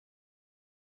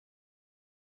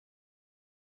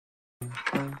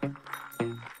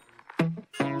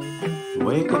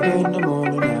Wake up in the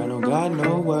morning, I don't got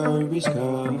no worries,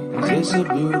 cause it's a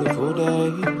beautiful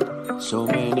day. So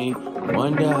many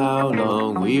wonder how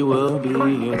long we will be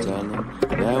here, tell them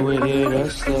that we're here to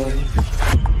stay.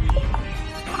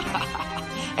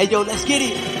 Hey yo, let's get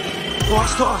it.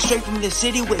 Boss talk straight from the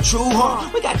city with true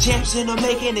heart. We got champs in the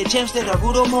making and champs that are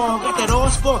root more. Got that all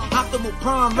sport, optimal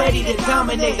prime, ready to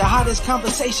dominate. The hottest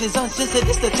conversations, uncensored,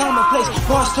 it's the time and place.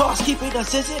 Boss talks, keep it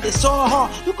uncensored, it's all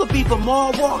hard. You could be for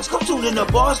more walks, come tune in the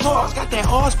boss talks. Got that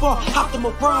all sport,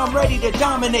 optimal prime, ready to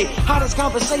dominate. Hottest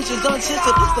conversations,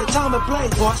 uncensored, it's the time and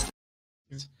place. Boss.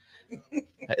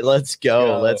 Hey, let's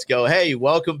go. Hey,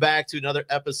 welcome back to another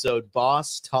episode,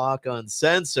 Boss Talk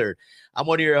Uncensored. I'm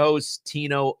one of your hosts,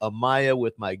 Tino Amaya,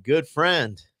 with my good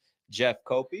friend, Jeff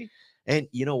Copey. And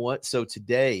you know what? So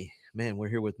today, man, we're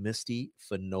here with Misty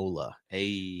Fanola.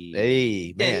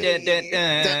 Hey, man. Dun, dun,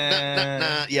 dun,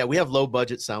 dun. Yeah, we have low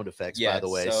budget sound effects, by the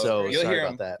way. So you'll sorry hear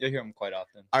about that. You'll hear them quite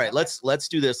often. All right, let's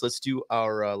do this. Let's do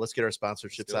our let's get our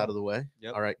sponsorships out of the way.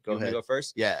 Yep. All right, go ahead. Go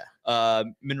first. Yeah.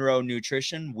 Monroe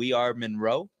Nutrition. We are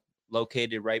Monroe,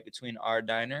 located right between our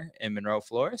diner and Monroe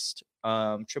Florist.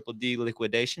 Triple D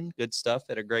liquidation, good stuff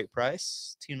at a great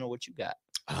price. Tino, what you got?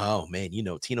 Oh, man, you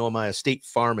know, Tino Amaya, State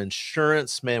Farm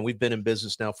Insurance. Man, we've been in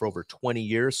business now for over 20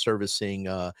 years, servicing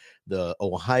the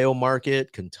Ohio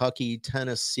market, Kentucky,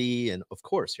 Tennessee, and, of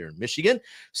course, here in Michigan.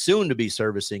 Soon to be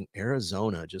servicing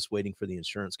Arizona. Just waiting for the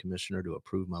insurance commissioner to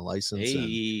approve my license. Hey.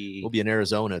 And we'll be in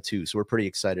Arizona, too, so we're pretty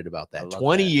excited about that.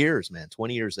 20 years, man,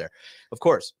 20 years there. Of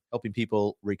course, helping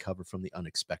people recover from the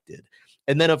unexpected.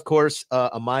 And then, of course,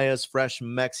 Amaya's Fresh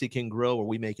Mexican Grill, where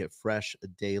we make it fresh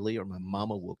daily, or my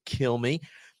mama will kill me.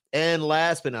 And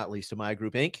last but not least, Amaya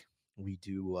Group Inc., we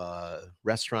do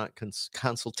restaurant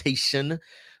consultation,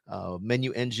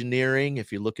 menu engineering.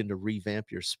 If you're looking to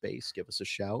revamp your space, give us a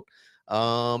shout.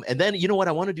 And then, you know what?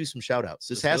 I want to do some shout outs.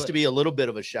 This has to be a little bit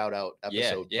of a shout out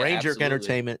episode. Yeah, Brain Jerk absolutely.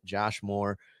 Entertainment, Josh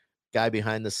Moore, guy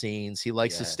behind the scenes. He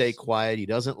likes to stay quiet. He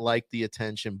doesn't like the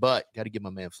attention, but got to give my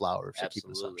man flowers for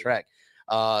keeping us on track.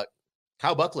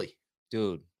 Kyle Buckley.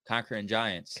 Dude, Conquering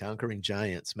Giants,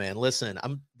 man. Listen,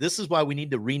 this is why we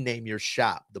need to rename your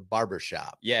shop the Barber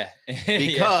Shop. Yeah.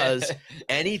 Because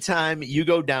anytime you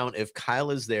go down, if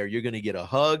Kyle is there, you're going to get a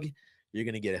hug, you're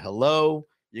going to get a hello,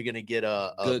 you're going to get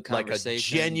a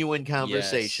genuine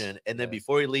conversation. And then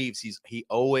before he leaves, he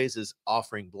always is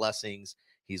offering blessings.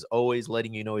 He's always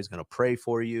letting you know he's going to pray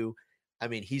for you. I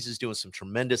mean, he's just doing some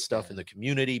tremendous stuff in the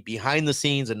community. Behind the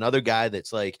scenes, another guy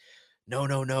that's like,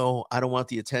 no, I don't want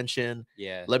the attention.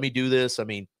 Yeah. Let me do this. I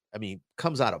mean,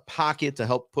 comes out of pocket to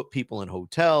help put people in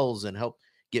hotels and help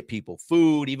get people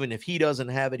food. Even if he doesn't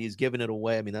have it, he's giving it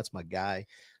away. I mean, that's my guy.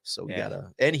 So we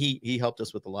and he helped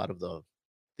us with a lot of the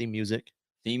theme music.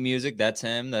 That's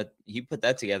him. That he put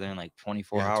that together in like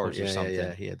 24 hours or something.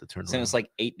 Yeah, he had to turn around. So it's like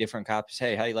 8 different copies.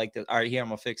 Hey, how you like this? All right, here, I'm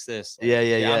gonna fix this. Like,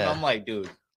 yeah. I'm like, dude,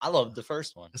 I love the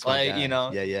first one. That's like, you know,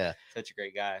 such a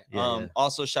great guy. Yeah.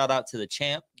 Also shout out to the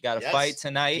champ. Got a fight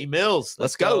tonight. E Mills.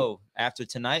 Let's go. After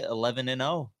tonight,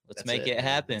 11-0. Let's make it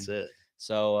happen. That's it.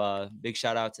 So big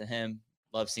shout out to him.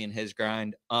 Love seeing his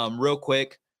grind. Real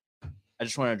quick, I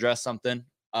just want to address something.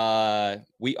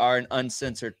 We are an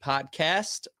uncensored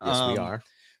podcast. Yes, we are.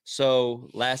 So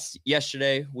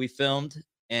yesterday we filmed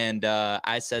and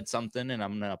I said something and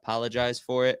I'm going to apologize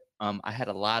for it. I had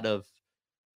a lot of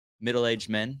middle-aged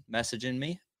men messaging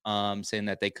me saying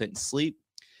that they couldn't sleep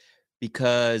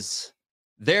because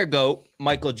their GOAT,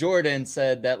 Michael Jordan,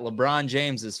 said that LeBron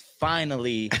James is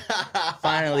finally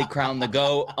crowned the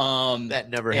GOAT. That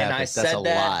never happened. And I said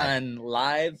that on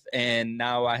live, and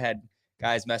now I had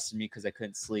guys messaging me because I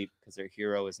couldn't sleep because their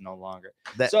hero is no longer.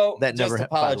 That just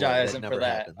apologizing for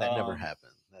that. That never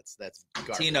happened. That's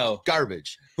garbage. Tino,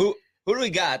 garbage. Who do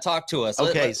we got? Talk to us.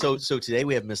 Okay, so today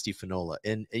we have Misty Fanola,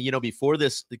 and you know, before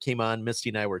this came on, Misty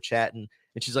and I were chatting,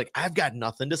 and she's like, "I've got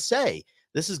nothing to say.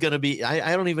 This is gonna be.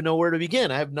 I don't even know where to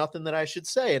begin. I have nothing that I should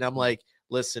say." And I'm like,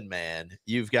 "Listen, man,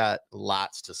 you've got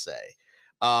lots to say."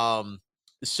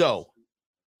 So,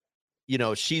 you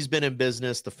know, she's been in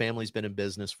business. The family's been in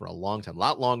business for a long time, a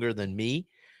lot longer than me.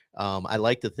 I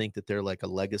like to think that they're like a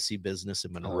legacy business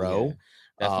in Monroe.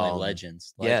 Definitely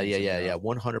legends. Yeah,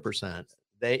 100%.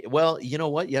 Well, you know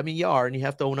what? I mean, you are, and you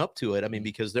have to own up to it. I mean,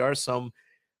 because there are some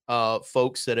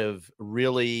folks that have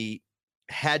really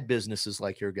had businesses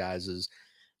like your guys's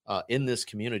in this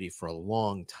community for a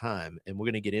long time, and we're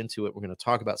going to get into it. We're going to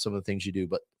talk about some of the things you do.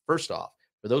 But first off,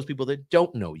 for those people that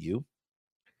don't know you,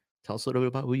 tell us a little bit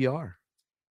about who you are.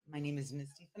 My name is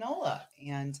Misty Fanola,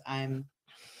 and I'm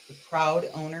the proud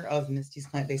owner of Misty's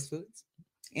Plant-Based Foods.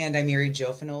 And I married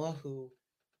Joe Fanola, who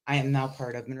I am now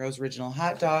part of Monroe's Original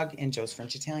Hot Dog and Joe's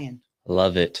French Italian.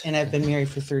 Love it. And I've been married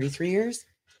for 33 years.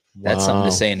 That's something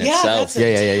to say in Yeah, itself. that's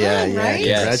a Yeah. ton, right?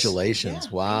 Yes. Congratulations.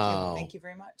 Yeah, Wow. Thank you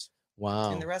very much.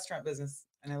 Wow. In the restaurant business,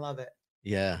 and I love it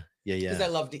Yeah. because I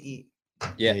love to eat.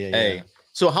 Yeah. Hey.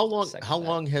 So how long Second how that.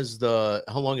 long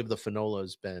have the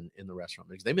Fanolas been in the restaurant?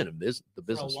 Because they've been in the For a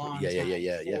business. long Yeah.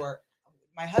 time. For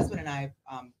my husband and I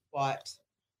bought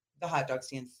the hot dog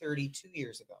stand 32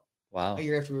 years ago. Wow. A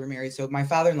year after we were married. So my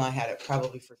father-in-law had it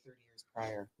probably for 30 years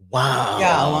prior. Wow.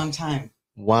 Yeah, a long time.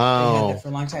 They had Wow. that for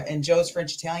a long time. And Joe's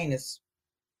French Italian is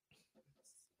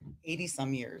 80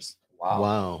 some years.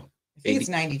 Wow. I think it's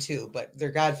 92, but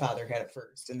their godfather had it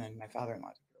first, and then my father-in-law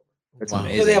took it over. That's Wow.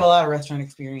 amazing. So they have a lot of restaurant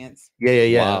experience.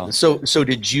 Yeah. Wow. So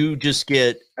did you just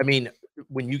get, I mean,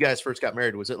 when you guys first got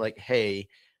married, was it like, hey,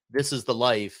 this is the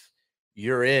life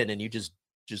you're in, and you just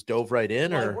dove right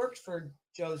in? Well, I Or worked for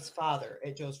Joe's father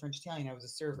at Joe's French Italian. I was a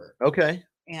server. okay.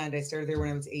 And I started there when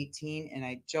I was 18.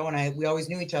 And Joe and I, we always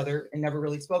knew each other and never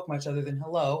really spoke much other than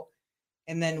hello.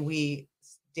 And then we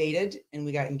dated and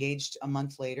we got engaged a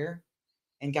month later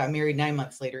and got married 9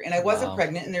 months later. And I wasn't Wow.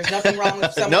 pregnant, and there's nothing wrong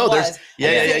with someone No, was.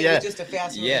 there's- It was just a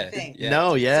fast moving thing. Yeah.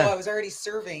 No, yeah. So I was already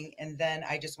serving, and then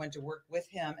I just went to work with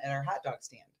him at our hot dog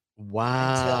stand until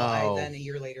Wow. I then a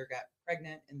year later got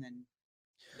pregnant, and then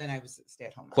I was stay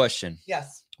at home. Question.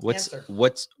 Yes. What's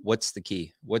the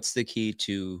key? What's the key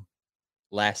to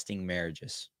lasting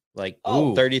marriages? Like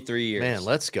Ooh, 33 years. Man,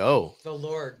 let's go. The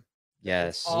Lord.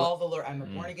 Yes. All the Lord. I'm a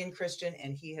Mm. born again Christian,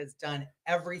 and He has done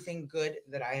everything good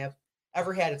that I have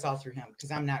ever had. It's all through Him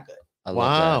because I'm not good. I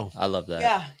Wow. love that. I love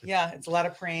that. Yeah. It's a lot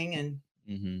of praying, and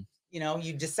Mm-hmm.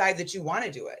 you decide that you want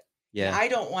to do it. And Yeah. I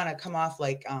don't want to come off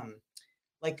like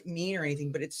mean or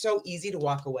anything, but it's so easy to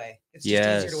walk away. It's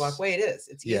just easier to walk Yes. away. It is.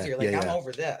 It's Yeah, easier. Like yeah, I'm yeah.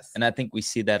 over this. And I think we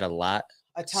see that a lot,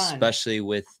 A ton. especially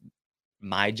with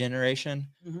my generation.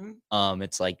 Mhm.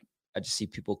 It's like I just see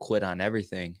people quit on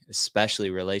everything, especially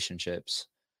relationships.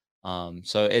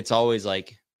 So it's always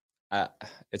like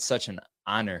it's such an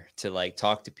honor to like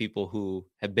talk to people who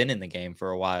have been in the game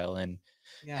for a while and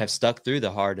Yeah. have stuck through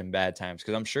the hard and bad times,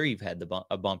 because I'm sure you've had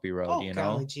a bumpy road, Oh, you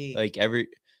golly know, gee. like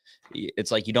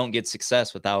it's like you don't get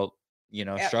success without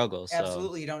struggle. So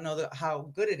Absolutely. You don't know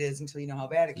how good it is until you know how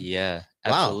bad it can be. yeah,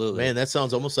 Wow, absolutely. man, that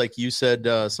sounds almost like you said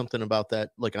something about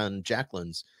that, like on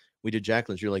Jacqueline's. We did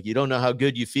Jacqueline's. You're like, you don't know how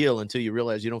good you feel until you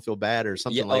realize you don't feel bad or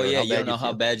something Yeah, like oh that. yeah, How you bad don't know how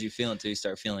feel. bad you feel until you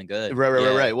start feeling good.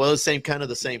 Right. Well, it's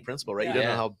the same principle, right? You don't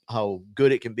Yeah. know how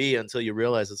good it can be until you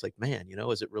realize it's like, man,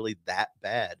 is it really that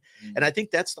bad? And I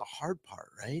think that's the hard part,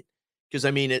 right? Because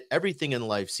I mean, everything in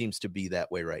life seems to be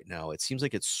that way right now. It seems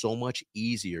like it's so much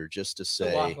easier just to To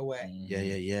say, walk away.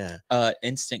 Mhm. yeah.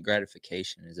 Instant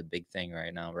gratification is a big thing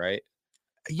right now, right?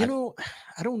 I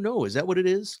don't know. Is that what it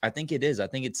is? I think it is. I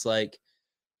think it's like,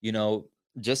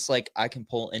 just like I can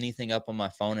pull anything up on my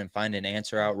phone and find an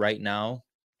answer out right now.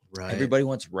 Right. Everybody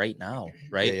wants right now,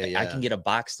 right? Yeah, I can get a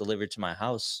box delivered to my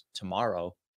house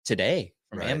today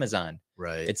from Right. Amazon.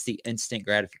 Right. It's the instant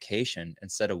gratification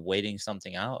instead of waiting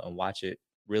something out and watch it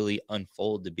really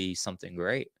unfold to be something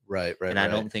great. Right. And I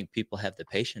don't think people have the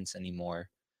patience anymore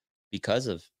because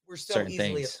of We're so certain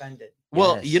easily things. offended.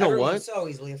 Well, Yes. you know Everyone's what? so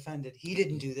easily offended. He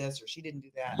didn't do this or she didn't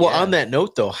do that. Well, Yeah. on that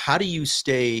note, though, how do you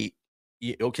stay?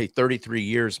 Okay, 33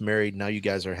 years married. Now you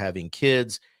guys are having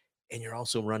kids, and you're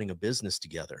also running a business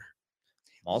together.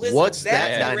 Listen, What's that's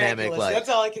that dynamic miraculous. like? That's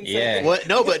all I can say. Yeah. What?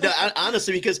 No, but no,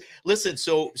 honestly, because listen,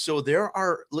 so there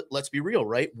are. Let's be real,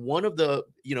 right? One of the,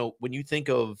 when you think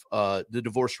of the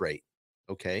divorce rate,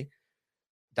 okay,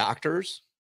 doctors,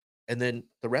 and then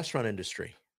the restaurant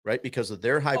industry, right? Because of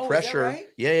their high Oh, is that pressure. right?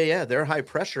 Yeah. They're high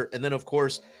pressure, and then of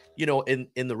course, in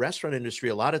the restaurant industry,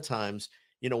 a lot of times,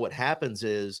 what happens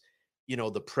is,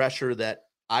 the pressure that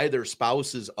either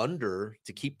spouse is under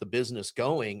to keep the business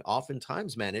going,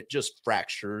 oftentimes, man, it just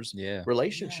fractures Yeah.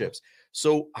 relationships.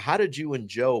 So how did you and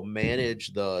Joe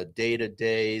manage the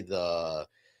day-to-day,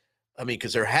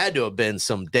 because there had to have been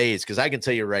some days, because I can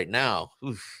tell you right now,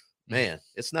 man,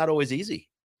 it's not always easy.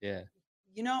 Yeah.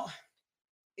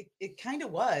 It kind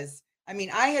of was. I mean,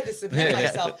 I had to submit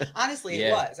myself. Honestly, it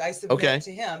Yeah. was. I submit Okay.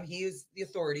 to him. He is the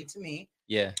authority to me.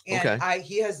 Yeah. And Okay.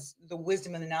 he has the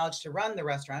wisdom and the knowledge to run the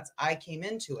restaurants. I came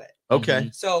into it. Okay.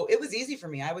 So it was easy for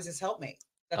me. I was his helpmate.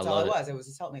 That's I all I love it. was. I was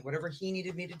his helpmate. Whatever he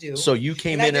needed me to do. So you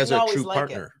came And I in as didn't a always true like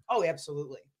it. partner. Oh,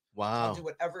 absolutely. I'll Wow. do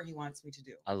whatever he wants me to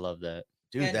do. I love that.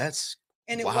 Dude, And- that's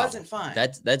And it Wow. wasn't fun.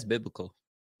 That's biblical.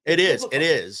 it is. biblical. It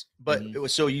is. But Mhm. it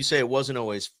was, so you say it wasn't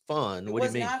always fun. It What do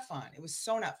was you mean? not fun. It was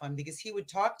so not fun because he would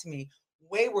talk to me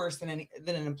way worse than an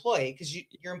employee, because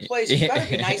your employees, you gotta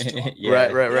be nice to them. Yeah.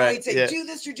 Right. He'd say, Yeah. do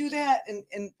this or do that.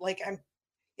 And like,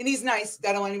 And he's nice.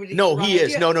 I don't want anybody to No, get the he wrong is.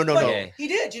 idea. No, no, no, But no. he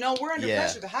did. You know, we're under Yeah.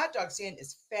 pressure. The hot dog stand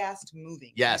is fast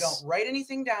moving. Yes. You don't write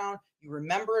anything down. You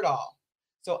remember it all.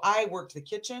 So I worked the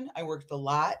kitchen. I worked the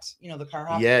lot, you know, the car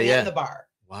hop Yeah, and yeah. the bar.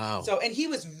 Wow. So, and he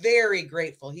was very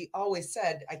grateful. He always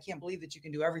said, I can't believe that you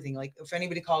can do everything. Like if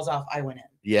anybody calls off, I went in.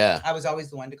 Yeah. I was always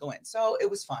the one to go in. So it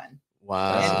was fun.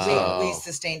 Wow. And we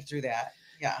sustained through that.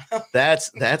 Yeah.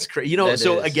 That's crazy. You know, That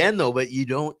so is. again, though, but you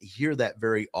don't hear that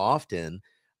very often.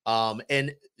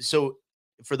 And so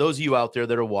for those of you out there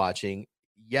that are watching,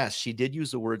 yes, she did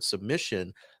use the word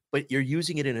submission, but you're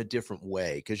using it in a different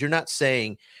way because you're not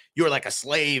saying you're like a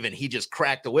slave and he just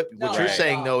cracked the whip. What No, you're right.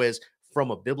 saying, though, is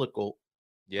from a biblical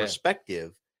Yeah.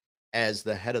 perspective, as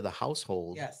the head of the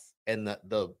household Yes. and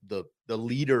the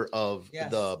leader of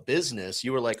Yes. the business,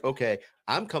 you were like, okay,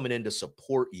 I'm coming in to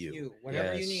support you.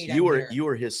 Whatever you Yes. need. You I'm were here. you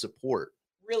were his support.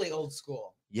 Really old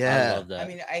school. Yeah. I love that. I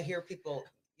mean, I hear people,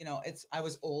 you know, I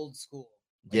was old school.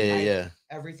 Like, Yeah, yeah.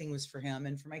 Everything was for him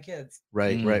and for my kids.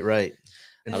 Right, Mm. right.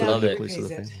 And I now love he it. Please to the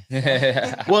repays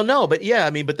family. Well, no, but yeah, I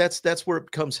mean, but that's where it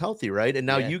becomes healthy, right? And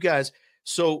now Yeah. you guys,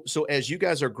 so as you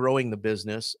guys are growing the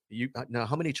business, you now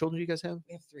how many children do you guys have?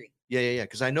 We have 3. Yeah.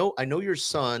 Because I know your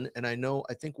son, and I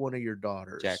think one of your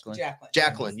daughters, Jacqueline.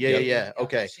 Jacqueline. Yeah.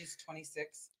 Okay. She's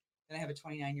 26. Then I have a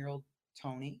 29-year-old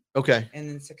Tony, Okay. and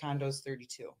then Secondo's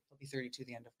 32. He'll be 32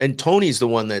 the end of. And Tony's the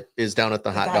one that is down at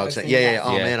the hot dog stand. Yeah.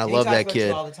 Oh Yeah. man, I He love talks that about you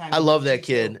kid. all the time. I love that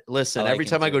You too. kid. Listen, I like every him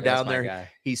time I too. go That's down my there, guy.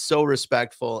 he's so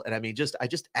respectful, and I mean, I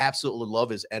just absolutely love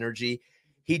his energy.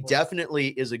 He definitely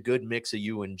is a good mix of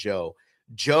you and Joe.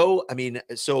 Joe, I mean,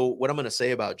 so what I'm going to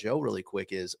say about Joe really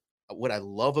quick is what I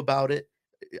love about it.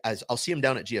 I'll see him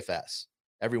down at GFS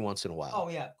every once in a while. Oh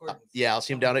yeah, Gordon's. Yeah, I'll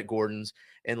see him down at Gordon's,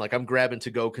 and like I'm grabbing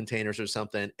to-go containers or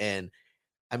something, and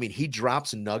I mean, he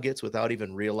drops nuggets without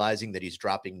even realizing that he's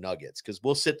dropping nuggets because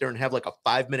we'll sit there and have like a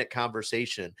 5-minute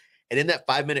conversation. And in that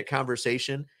 5-minute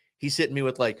conversation, he's hitting me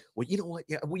with like, well, you know what?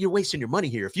 Yeah, well, you're wasting your money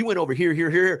here. If you went over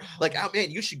here, like, oh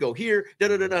man, you should go here.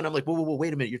 And I'm like, whoa,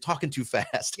 wait a minute. You're talking too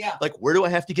fast. Yeah. Like, where do I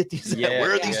have to get these? Yeah,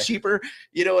 Where are yeah. these cheaper?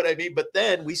 You know what I mean? But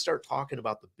then we start talking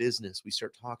about the business. We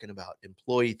start talking about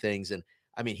employee things. And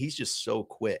I mean, he's just so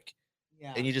quick.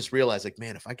 Yeah. And you just realize like,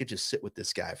 man, if I could just sit with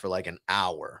this guy for like an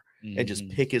hour and just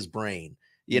Mhm. pick his brain,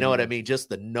 you know what I mean? Just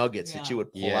the nuggets that you Yeah.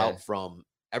 would pull Yeah. out from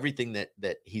everything that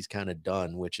he's kind of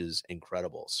done, which is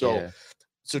incredible. So, Yeah.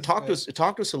 so That's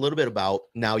talk to us a little bit about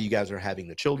now you guys are having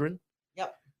the children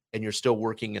Yep. and you're still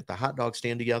working at the hot dog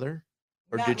stand together,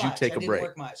 or Not did you much. take I a didn't break?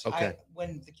 work much. Okay.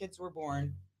 When the kids were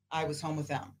born, I was home with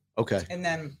them, Okay. and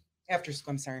then after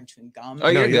school, I'm sorry, I'm chewing gum. Oh,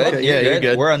 you're you're good. okay. Yeah, you're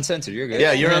good. We're uncensored. You're good.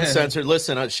 Yeah, you're uncensored.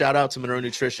 Listen, shout out to Monroe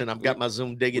Nutrition. I've got my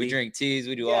Zoom diggity. We drink teas.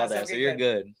 We do Yes, all that. So okay, you're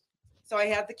good. So I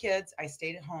had the kids. I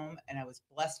stayed at home, and I was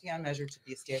blessed beyond measure to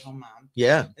be a stay-at-home mom.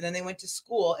 Yeah. And then they went to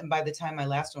school, and by the time my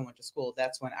last one went to school,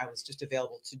 that's when I was just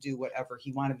available to do whatever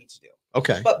he wanted me to do.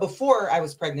 Okay. But before I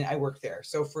was pregnant, I worked there.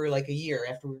 So for like a year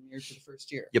after we were married for the first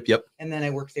year, Yep. and then I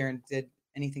worked there and did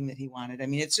anything that he wanted. I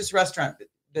mean, it's just restaurant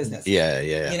business. Yeah.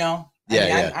 You know.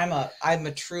 Yeah, I mean, I'm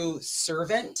a true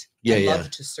servant. Yeah, I yeah.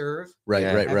 love to serve. Right.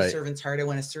 Yeah. Right. I have a Right. servant's heart. I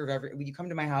want to serve when you come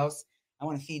to my house, I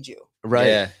want to feed you. Right.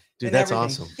 Yeah. Dude, and that's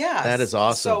everything. awesome. Yeah. That is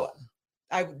awesome. So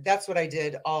that's what I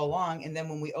did all along. And then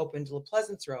when we opened La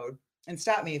Pleasance Road, and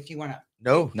stop me if you want to.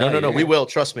 No. No, you're We good. will.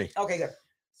 Trust me. Okay, good.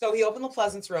 So he opened La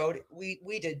Pleasance Road.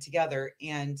 We did together,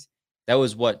 and That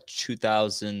was what,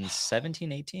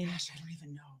 2017, 18? gosh, I don't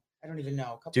even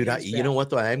know. A couple Dude, years you back. know what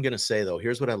though? I am gonna say though,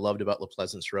 here's what I loved about La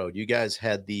Pleasance Road. You guys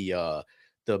had the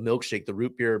milkshake, the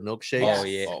root beer milkshake. Oh, Yes.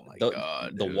 yeah. Oh my the,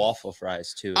 god. The dude. waffle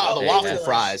fries, too. Oh, the They waffle had- delish.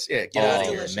 fries. Yeah, get Oh, out of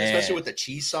here. delicious. Especially man. with the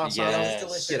cheese sauce Yes. on That it. was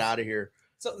delicious. Get out of here.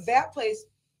 So that place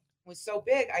was so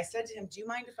big. I said to him, "Do you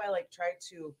mind if I like try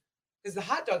to?" Because the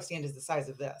hot dog stand is the size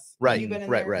of this. Have Right, you been in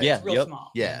right, there? right. Yeah, It's real yep. small.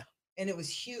 Yeah. And it was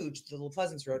huge, the Little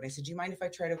Pleasance Road. And I said, "Do you mind if I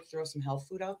try to throw some health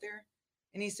food out there?"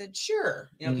 And he said, "Sure."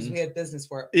 You know, because we had business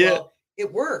for it. Yeah. Well,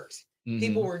 it worked. Mhm.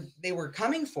 People were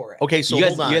coming for it. Okay, so you, guys,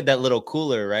 hold on. you had that little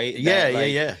cooler, right? yeah, That,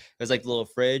 like, yeah. It was like the little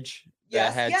fridge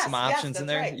that had some options in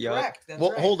that's there. Right, Yup. correct. That's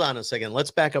Well, right. hold on a second. Let's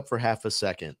back up for half a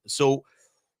second. So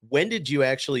when did you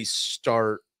actually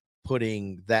start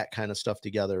putting that kind of stuff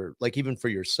together? Like even for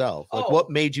yourself? Like Oh. what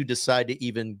made you decide to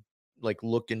even like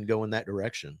look and go in that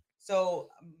direction? So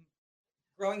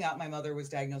growing up, my mother was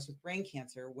diagnosed with brain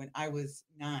cancer when I was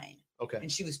 9, Okay.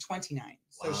 and she was 29.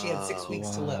 So she had 6 Wow. weeks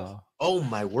to live. Wow. Oh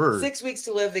my word. 6 weeks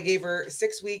to live. They gave her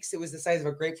 6 weeks. It was the size of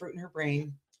a grapefruit in her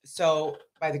brain. So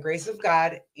by the grace of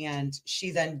God, and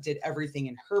she then did everything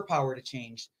in her power to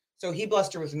change. So he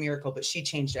blessed her with a miracle, but she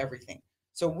changed everything.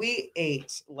 So we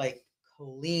ate like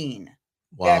clean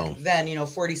Wow. back then,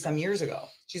 40 some years ago.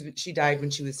 She died when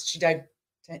she died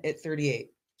at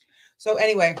 38. So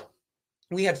anyway,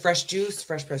 we had fresh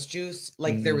pressed juice.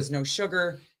 Like there was no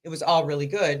sugar. It was all really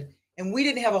good. And we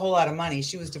didn't have a whole lot of money.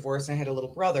 She was divorced and I had a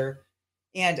little brother.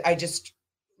 And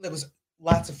there was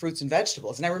lots of fruits and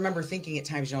vegetables. And I remember thinking at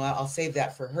times, I'll save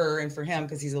that for her and for him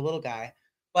because he's a little guy.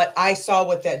 But I saw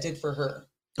what that did for her.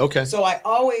 Okay. So I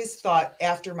always thought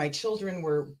after my children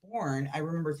were born, I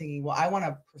remember thinking, well, I want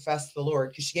to profess the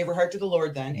Lord, because she gave her heart to the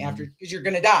Lord then because you're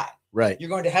going to die. Right. You're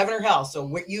going to heaven or hell.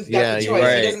 So you've got the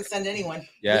choice. He doesn't send anyone.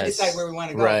 Yes. We decide where we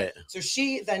want to go. Right. So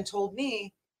she then told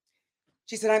me,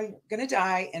 she said, I'm going to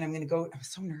die and I'm going to go. I was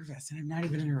so nervous and I'm not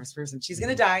even a nervous person. She's going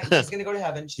to die and she's going to go to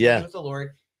heaven. She's going to be with the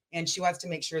Lord. And she wants to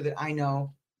make sure that I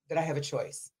know that I have a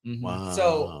choice. Wow.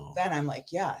 So then I'm like,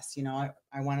 yes,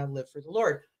 I want to live for the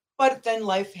Lord. But then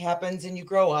life happens and you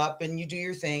grow up and you do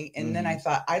your thing. And then I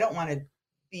thought, I don't want to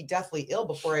be deathly ill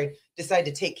before I decide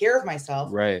to take care of myself.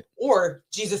 Right. Or,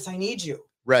 Jesus, I need you.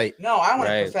 Right. No, I want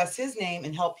to profess his name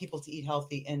and help people to eat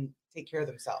healthy and take care of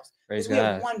themselves. Because we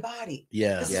have one body.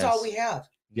 Yeah. This is all we have.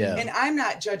 Yeah. And I'm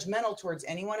not judgmental towards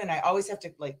anyone. And I always have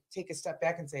to take a step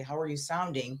back and say, how are you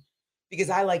sounding? Because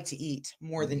I like to eat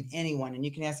more than anyone. And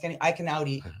you can ask I can out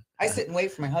eat. I sit and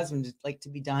wait for my husband to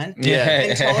be done. Yeah.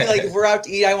 And Tony, if we're out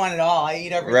to eat, I want it all. I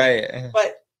eat everything. Right.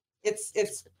 But it's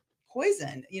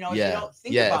poison, if you don't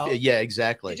think about. Yeah,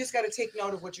 exactly. You just got to take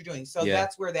note of what you're doing. So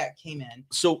that's where that came in.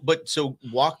 So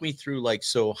walk me through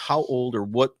so how old or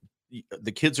what,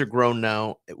 the kids are grown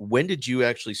now. When did you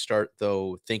actually start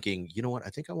though thinking, you know what, I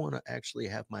think I want to actually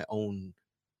have my own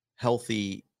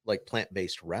healthy,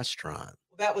 plant-based restaurant?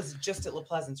 Well, that was just at La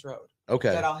Pleasance Road. Okay.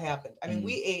 That all happened. I mean,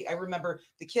 we ate, I remember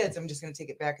the kids, I'm just going to take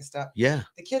it back a step. Yeah.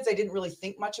 The kids, I didn't really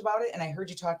think much about it. And I heard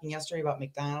you talking yesterday about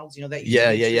McDonald's,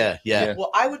 that. Yeah.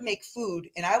 Well, I would make food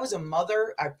and I was a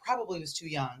mother. I probably was too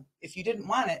young. If you didn't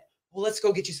want it, well, let's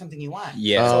go get you something you want.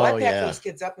 Yeah. So I packed those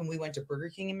kids up and we went to Burger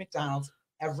King and McDonald's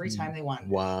every time they wanted.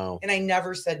 Wow. And I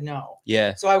never said no.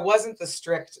 Yeah. So I wasn't the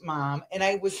strict mom.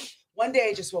 And one day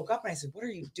I just woke up and I said, what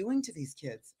are you doing to these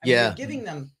kids? I mean, you're giving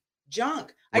them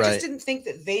junk. I just didn't think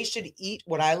that they should eat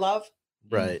what I love.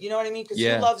 Right. You know what I mean? Because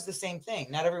who loves the same thing?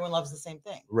 Not everyone loves the same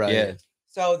thing. Right. Yeah.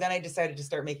 So then I decided to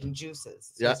start making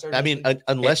juices. So I mean,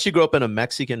 unless you grow up in a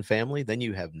Mexican family, then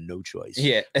you have no choice.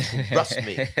 Yeah. Trust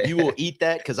me. You will eat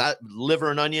that because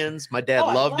liver and onions. My dad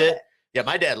loved it. Yeah,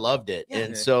 my dad loved it. Yeah.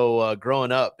 And so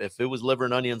growing up, if it was liver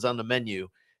and onions on the menu,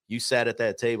 you sat at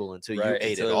that table until you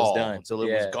ate it all, until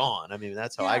it was gone. I mean,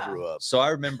 that's how I grew up. So I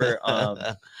remember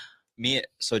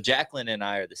so Jacqueline and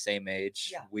I are the same age.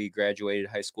 Yeah. We graduated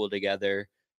high school together.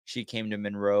 She came to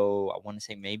Monroe, I want to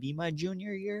say maybe my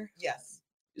junior year. Yes.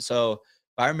 So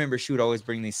I remember she would always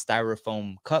bring these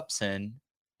styrofoam cups in,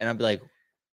 and I'd be like,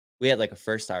 we had a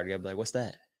first hour together. I'd be like, what's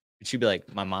that? And she'd be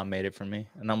like, my mom made it for me.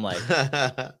 And I'm like,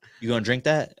 you gonna drink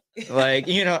that? I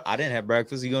didn't have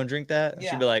breakfast. You gonna drink that? And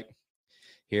she'd be like,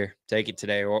 here, take it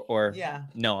today. Or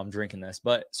no, I'm drinking this.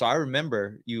 But so I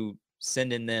remember you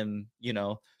sending them,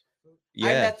 I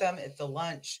met them at the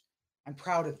lunch. I'm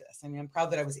proud of this. I mean, I'm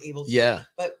proud that I was able to. Yeah.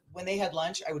 But when they had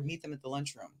lunch, I would meet them at the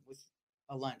lunchroom with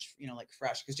a lunch,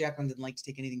 fresh, because Jacqueline didn't like to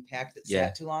take anything packed that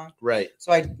sat too long. Right.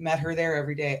 So I met her there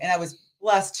every day, and I was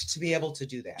blessed to be able to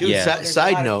do that. Dude,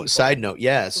 side note.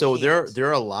 Yeah. So there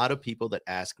are a lot of people that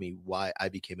ask me why I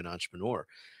became an entrepreneur.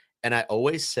 And I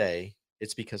always say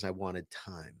it's because I wanted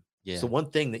time. Yeah. So one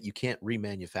thing that you can't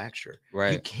remanufacture.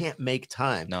 Right. You can't make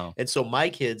time. No. And so my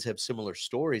kids have similar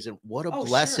stories. And what a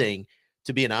blessing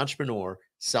to be an entrepreneur,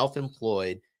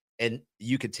 self-employed, and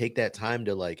you could take that time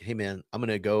to hey man, I'm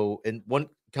gonna go. And one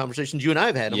conversation you and I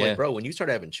have had, I'm like, bro, when you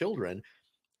start having children,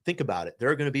 think about it. There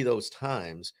are gonna be those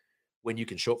times when you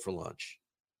can show up for lunch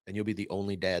and you'll be the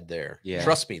only dad there. Yeah.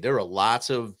 Trust me, there are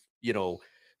lots of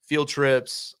field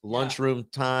trips, lunchroom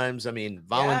times. I mean,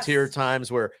 volunteer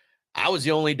times where I was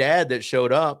the only dad that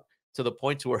showed up, to the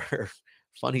point to where,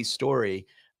 funny story,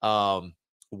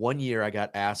 one year I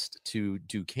got asked to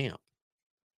do camp.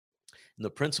 And the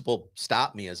principal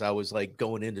stopped me as I was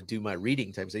going in to do my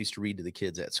reading times. I used to read to the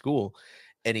kids at school.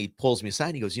 And he pulls me aside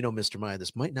and he goes, Mr. Maya,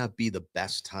 this might not be the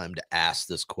best time to ask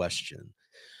this question,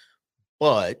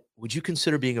 but would you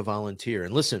consider being a volunteer?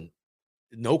 And listen,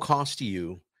 no cost to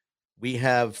you. We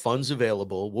have funds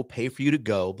available. We'll pay for you to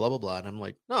go, blah, blah, blah. And I'm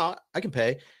like, no, I can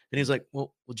pay. And he's like,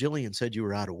 well, Jillian said you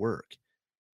were out of work.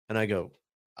 And I go,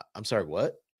 I'm sorry,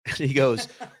 what? And he goes,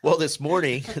 well, this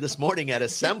morning at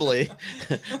assembly,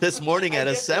 we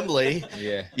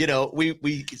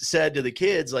said to the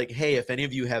kids, hey, if any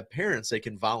of you have parents, they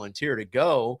can volunteer to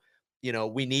go.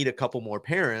 We need a couple more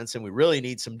parents and we really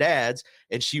need some dads.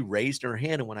 And she raised her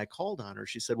hand. And when I called on her,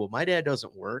 she said, well, my dad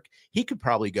doesn't work. He could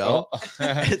probably go.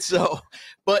 And so,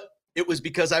 but it was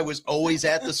because I was always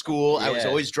at the school. I was Yeah.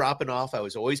 always dropping off. I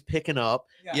was always picking up.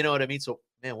 Yeah. You know what I mean? So,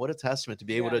 man, what a testament to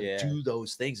be able to Yeah. do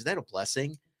those things. Isn't that a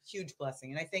blessing? Huge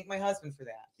blessing, and I thank my husband for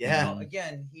that. Yeah. You know,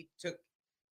 again, he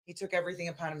took everything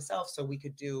upon himself so we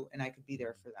could do, and I could be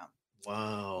there for them.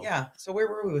 Wow. Yeah. So where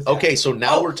were we with Okay, that? so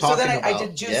now we're talking So then about I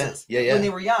did juices Yeah. when they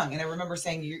were young, and I remember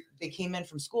saying they came in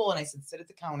from school, and I said sit at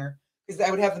the counter because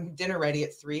I would have them dinner ready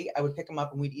at 3. I would pick them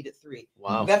up, and we'd eat at 3.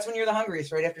 Wow. That's when you're the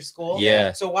hungriest, right after school.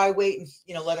 Yeah. So why wait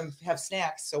and let them have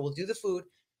snacks? So we'll do the food.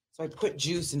 So I put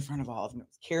juice in front of all of them. It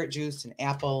was carrot juice and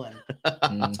apple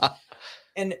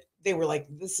and they were like,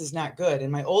 this is not good.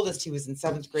 And my oldest, he was in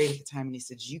 7th grade at the time, and he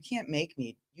said, you can't make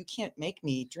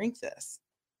me drink this.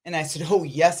 And I said, oh,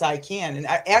 yes, I can. And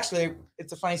actually,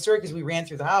 it's a funny story because we ran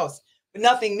through the house, but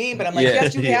nothing mean. But I'm like,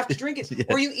 yes, you have to drink it,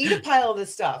 or you eat a pile of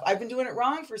this stuff. I've been doing it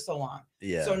wrong for so long.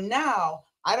 Yeah. So now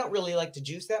I don't really like to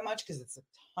juice that much because it's a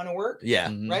ton of work.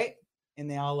 Yeah. Right. And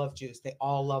they all love juice. They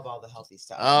all love all the healthy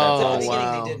stuff. Oh, At the beginning,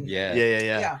 wow. they didn't.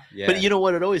 Yeah. Yeah. But you know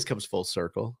what? It always comes full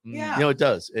circle. Yeah. You know, it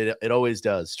does. It always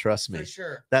does. Trust me. For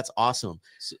sure. That's awesome.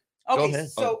 Okay. ahead.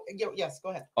 So yes,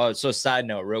 go ahead. Oh, so side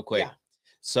note, real quick. Yeah.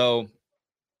 So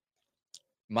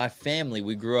my family,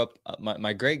 we grew up.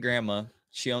 My great grandma,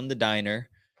 she owned the diner,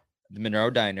 the Monroe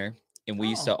Diner, and we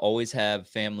used to always have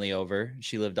family over.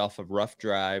 She lived off of Rough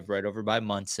Drive, right over by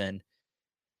Munson.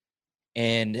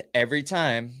 And every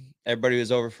time everybody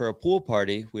was over for a pool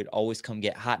party, we'd always come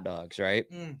get hot dogs, right?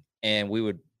 And we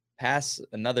would pass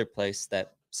another place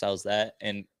that sells that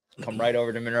and come right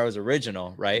over to Monroe's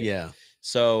Original, right? Yeah.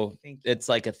 So it's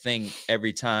like a thing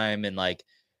every time. And like,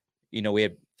 we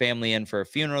had family in for a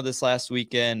funeral this last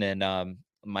weekend, and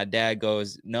my dad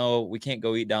goes, no, we can't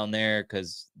go eat down there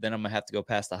because then I'm gonna have to go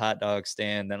past the hot dog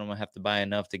stand. Then I'm gonna have to buy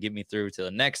enough to get me through to the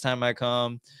next time I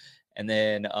come. And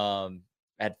then I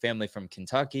had family from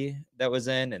Kentucky that was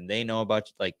in, and they know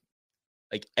about like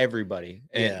everybody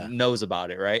knows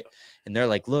about it, right? And they're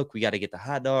like, look, we got to get the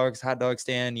hot dog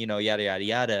stand, yada yada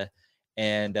yada.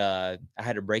 And I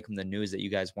had to break them the news that you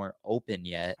guys weren't open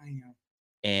yet. I know.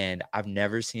 And I've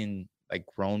never seen like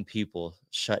grown people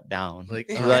shut down. Like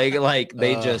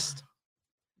They just.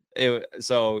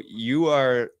 So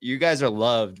you guys are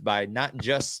loved by not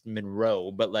just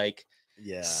Monroe, but like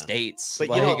states. But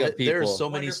like, there's so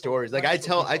many stories. Like I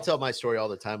tell my story all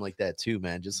the time like that too,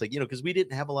 man. Just like, because we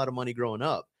didn't have a lot of money growing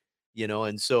up,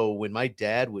 and so when my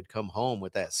dad would come home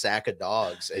with that sack of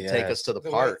dogs and take us to the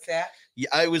park,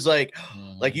 I was like,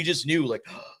 like you just knew, like,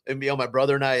 and my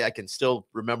brother and I can still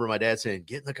remember my dad saying,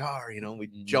 get in the car,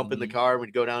 we'd jump in the car,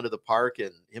 we'd go down to the park,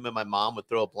 and him and my mom would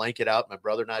throw a blanket out. My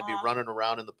brother and I'd be running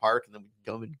around in the park, and then we'd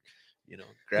come and,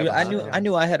 grab. Dude, I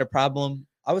knew I had a problem.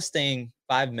 I was staying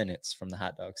 5 minutes from the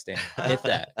hot dog stand, if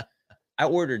that. I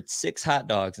ordered 6 hot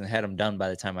dogs and had them done by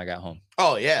the time I got home.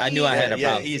 Oh yeah, I knew I had a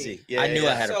problem. Easy. I knew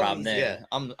I had a So problem easy. then.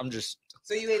 I'm just.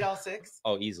 So you ate all 6?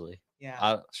 Oh, easily. Yeah.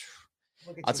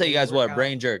 I'll tell you guys what,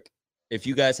 brain jerk. If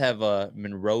you guys have a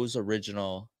Monroe's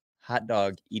Original hot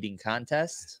dog eating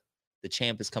contest, the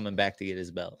champ is coming back to get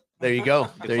his belt. There you go.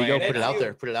 There you go. That's Put it out you.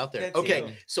 there. Put it out there. That's Okay,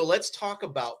 you. so let's talk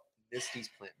about Misty's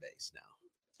plant-based now.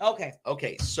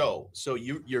 Okay. So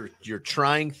you're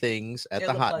trying things at Yeah,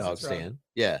 the the hot dog Pleasance Road. stand.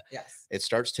 Yeah, Yes. it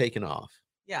starts taking off.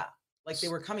 Yeah. Like they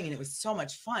were coming and it was so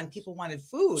much fun. People wanted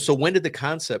food. So when did the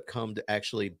concept come to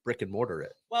actually brick and mortar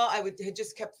it? Well, had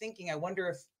just kept thinking, I wonder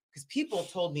if, because people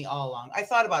told me all along, I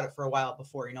thought about it for a while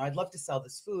before, I'd love to sell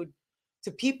this food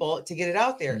to people to get it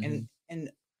out there. And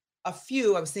a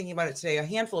few, I was thinking about it today, a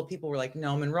handful of people were like,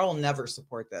 no, Monroe will never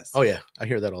support this. Oh yeah, I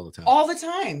hear that all the time. All the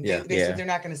time. Yeah. They said they're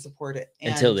not going to support it.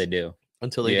 Until they do.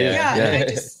 Until they do. Yeah. And I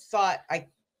just thought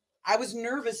I was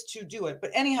nervous to do it. But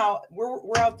anyhow,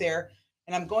 we're out there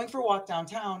and I'm going for a walk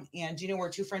downtown. And do you know where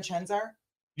 2 French hens are?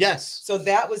 Yes. So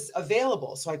that was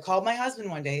available. So I called my husband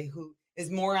one day, who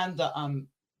is more on the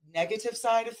negative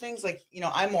side of things. Like,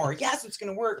 I'm more, yes, it's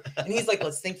going to work. And he's like,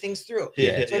 let's think things through.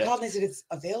 Yeah. So I called and I said, it's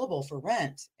available for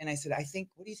rent. And I said,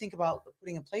 what do you think about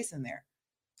putting a place in there?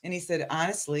 And he said,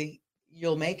 honestly,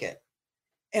 you'll make it.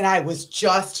 And I was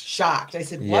just shocked. I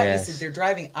said, what? Yes. He said, they're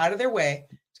driving out of their way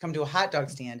to come to a hot dog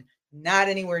stand, not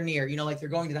anywhere near, like they're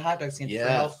going to the hot dog stand for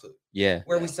health food. Yeah.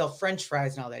 Where we sell French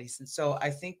fries and all that. He said, so I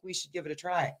think we should give it a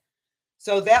try.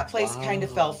 So that place kind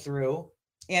of fell through.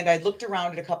 And I looked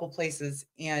around at a couple places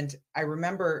and I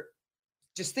remember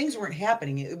just things weren't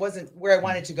happening. It wasn't where I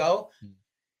wanted to go.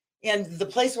 And the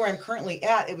place where I'm currently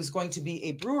at, it was going to be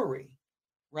a brewery,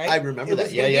 right? I remember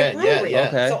that. Yeah.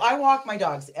 Okay. So I walk my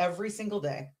dogs every single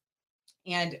day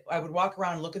and I would walk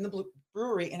around and look in the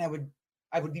brewery and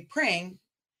I would be praying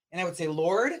and I would say,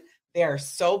 Lord, They are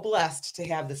so blessed to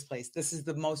have this place. This is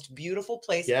the most beautiful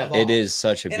place Yeah. of all. It is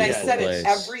such a And I beautiful said place. it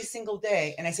every single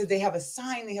day. And I said, they have a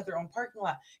sign, they have their own parking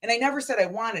lot. And I never said I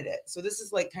wanted it. So this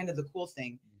is like kind of the cool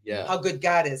thing, Yeah. how good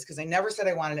God is. Because I never said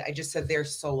I wanted it. I just said, they're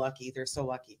so lucky. They're so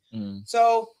lucky. Mm.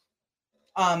 So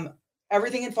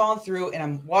everything had fallen through and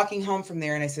I'm walking home from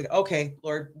there. And I said, okay,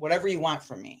 Lord, whatever you want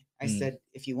from me. I said,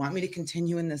 if you want me to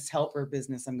continue in this helper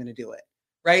business, I'm going to do it.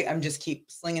 Right. I'm just keep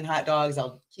slinging hot dogs.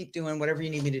 I'll keep doing whatever you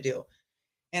need me to do.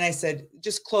 And I said,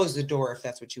 just close the door if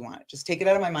that's what you want. Just take it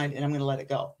out of my mind and I'm going to let it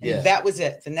go. And Yeah. that was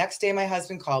it. The next day, my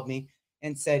husband called me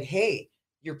and said, hey,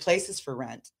 your place is for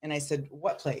rent. And I said,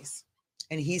 what place?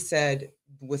 And he said,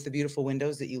 with the beautiful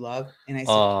windows that you love. And I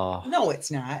said, no, it's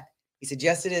not. He said,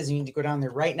 yes, it is. You need to go down there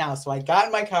right now. So I got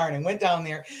in my car and I went down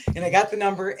there and I got the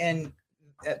number and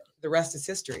the rest is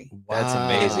history. That's Wow.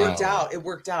 amazing. It worked out. It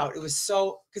worked out. It was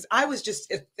so, because I was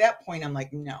just at that point, I'm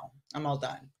like, no, I'm all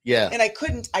done. Yeah. And I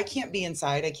can't be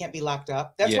inside. I can't be locked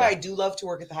up. That's why I do love to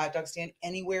work at the hot dog stand,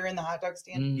 anywhere in the hot dog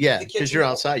stand. Yeah. The kids Because you're know.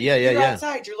 outside. Yeah. You're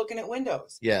outside. You're looking at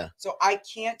windows. Yeah. So I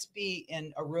can't be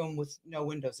in a room with no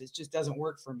windows. It just doesn't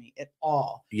work for me at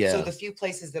all. Yeah. So the few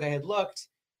places that I had looked,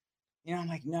 I'm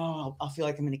like, no, I'll feel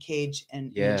like I'm in a cage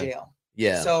and Yeah. in jail.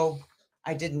 Yeah. So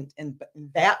I didn't. And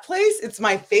that place, it's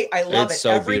my fate. I love It's it.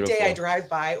 so Every day I beautiful. drive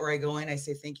by or I go in, I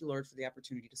say, thank you, Lord, for the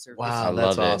opportunity to serve Wow. I That's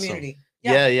love it. awesome. this community.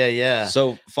 Yeah.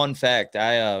 So fun fact,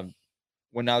 I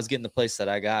when I was getting the place that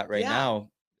I got right Yeah.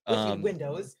 now, With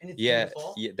windows and it's yeah,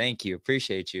 beautiful. yeah, thank you,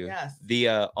 appreciate you. Yes.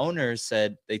 The owners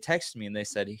said, they texted me and they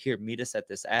said, here, meet us at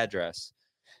this address.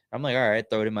 I'm like, all right,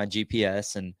 throw it in my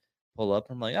GPS and pull up.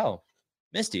 I'm like, oh,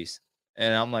 Misty's.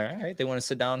 And I'm like, all right, they want to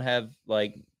sit down, have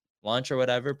like lunch or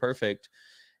whatever, perfect.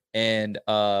 And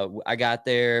I got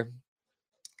there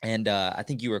and I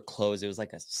think you were closed. It was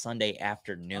like a Sunday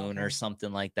afternoon or Okay.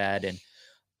 something like that.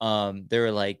 And they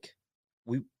were like,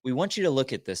 we want you to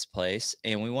look at this place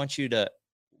and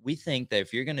we think that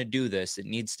if you're going to do this, it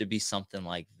needs to be something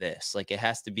like this. Like it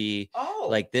has to be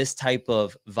like this type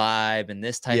of vibe and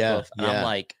this type of, and I'm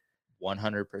like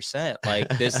 100%,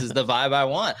 like this is the vibe I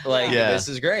want. Like this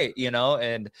is great,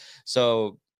 And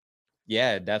so,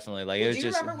 yeah, definitely. Like Well, it was do you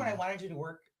just, remember when I wanted you to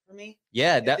work for me?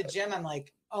 yeah, At the gym, I'm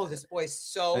like, oh, this boy's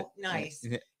so nice.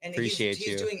 And appreciate he's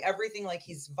you. doing everything like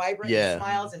he's vibrant, Yeah. and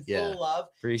smiles and full of love.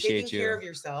 Appreciate taking you. care of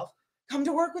yourself. Come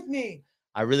to work with me.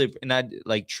 I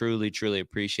like truly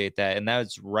appreciate that. And that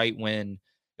was right when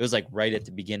it was like right at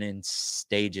the beginning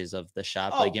stages of the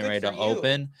shop, like getting ready to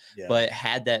open. Yeah. But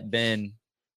had that been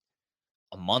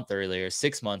a month earlier,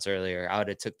 6 months earlier, I would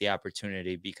have took the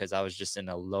opportunity because I was just in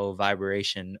a low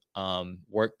vibration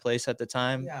workplace at the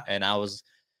time. Yeah. And I was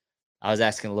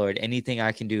asking the Lord, anything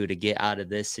I can do to get out of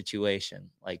this situation,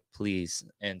 like please.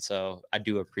 And so I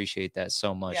do appreciate that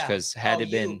so much because I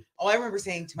remember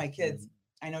saying to my Mm-hmm. kids,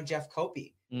 I know Jeff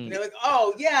Copey. And they're like,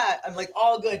 oh yeah. I'm like,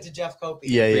 all good to Jeff Copey.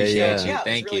 Yeah. Appreciate you. Yeah, it was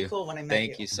Thank really you. cool when I met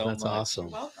Thank you so That's much. awesome.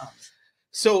 You're welcome.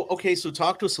 So, okay. So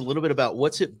talk to us a little bit about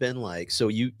what's it been like. So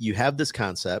you have this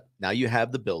concept. Now you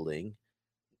have the building.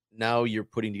 Now you're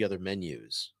putting together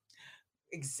menus.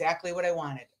 Exactly what I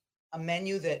wanted. A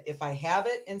menu that if I have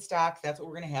it in stock, that's what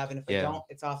we're going to have. And if I don't,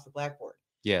 it's off the blackboard.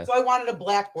 Yeah. So I wanted a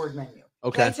blackboard menu.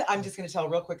 Okay. I'm just going to tell a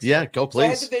real quick story. Yeah, go So I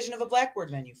had please. the vision of a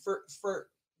blackboard menu for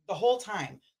the whole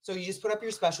time. So you just put up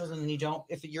your specials and then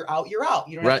if you're out, you're out.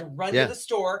 You don't have to run to the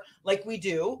store like we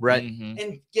do. Right.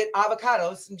 And get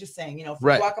avocados. I'm just saying, for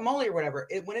guacamole or whatever.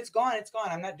 When it's gone, it's gone.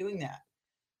 I'm not doing that.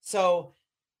 So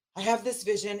I have this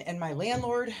vision and my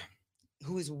landlord,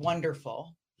 who is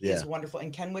wonderful. He is wonderful.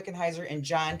 And Ken Wickenheiser and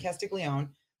John Castiglione,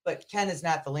 but Ken is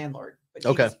not the landlord. But he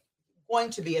was going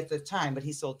to be at the time, but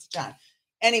he sold to John.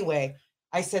 Anyway,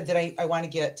 I said that I want to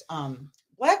get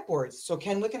blackboards. So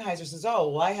Ken Wickenheiser says, oh,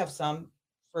 well, I have some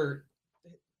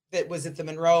that was at the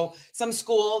Monroe, some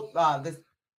school, the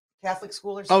Catholic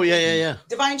school or something. Oh, yeah.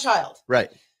 Divine Child. Right.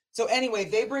 So anyway,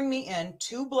 they bring me in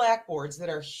 2 blackboards that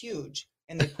are huge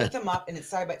and they put them up and it's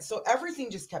side by. So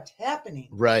everything just kept happening.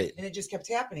 Right. And it just kept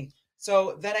happening.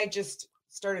 So then I just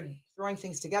started throwing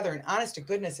things together and honest to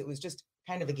goodness, it was just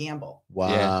kind of a gamble. Wow.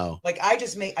 Yeah. Like I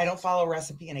don't follow a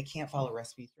recipe and I can't follow a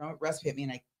recipe. Throw a recipe at me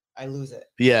and I lose it.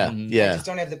 Yeah. Mhm. Yeah. I just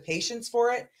don't have the patience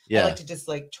for it. Yeah. I like to just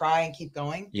try and keep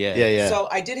going. Yeah. So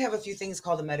I did have a few things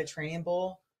called the Mediterranean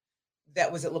bowl that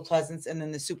was at La Pleasance and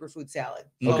then the superfood salad.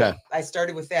 So Okay. I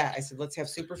started with that. I said, let's have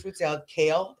superfood salad.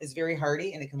 Kale is very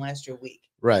hardy and it can last you a week.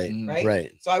 Right. Right.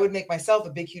 Right. So I would make myself a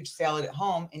big, huge salad at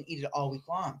home and eat it all week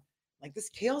long. Like this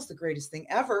kale's the greatest thing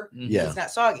ever. Yeah. It's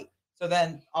not soggy. So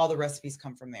then all the recipes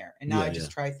come from there. And now Yeah, I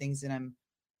just try things and I'm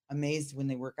amazed when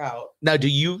they work out. Now, do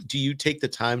you take the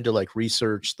time to like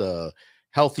research the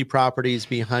healthy properties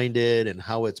behind it and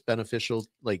how it's beneficial,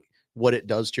 like what it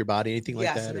does to your body, anything like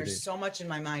Yes, that? and Or there's so much in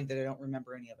my mind that I don't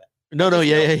remember any of it. no, no, just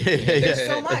yeah, know- yeah, yeah, yeah, There's yeah.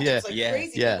 so much. Yeah. It's like Yeah.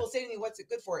 crazy. Yeah. People say to me, "What's it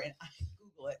good for?" And I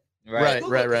Google it. Right, Google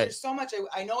right, it 'cause right. There's so much.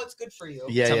 I know it's good for you.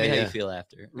 Yeah, Tell yeah, me how yeah. you feel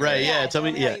after. Right, yeah. Yeah, Tell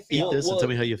me, tell me how yeah. you Eat feel. this and tell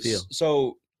me how you feel.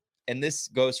 So, and this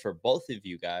goes for both of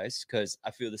you guys because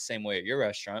I feel the same way at your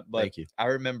restaurant. But Thank you. I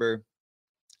remember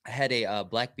I had a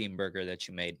black bean burger that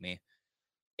you made me,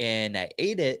 and I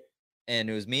ate it, and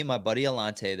it was me and my buddy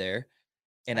Alante there,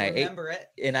 and I I ate remember it.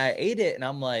 and I ate it, and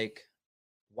I'm like,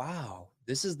 wow,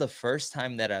 this is the first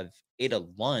time that I've ate a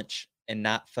lunch and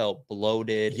not felt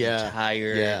bloated Yeah, and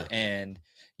tired yeah. and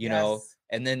you know. Yes.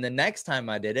 And then the next time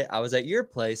I did it, I was at your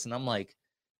place, and I'm like,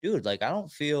 dude, like I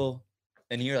don't feel.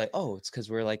 And you're like, oh, it's because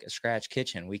we're like a scratch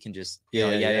kitchen. We can just, you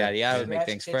know, Yeah, yada yeah. yada yada, make Scratch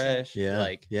things kitchen. fresh. Yeah,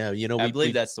 like yeah. You know, I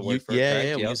believe that's the word for it, yeah, correct?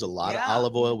 yeah. We Yep. use a lot of Yeah.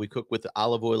 olive oil. We cook with the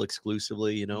olive oil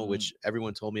exclusively. You know, Mhm. which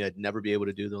everyone told me I'd never be able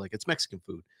to do. They're like, it's Mexican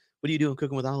food. What are you doing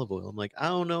cooking with olive oil? I'm like, I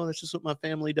don't know. That's just what my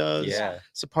family does. Yeah.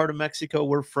 It's a part of Mexico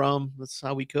we're from. That's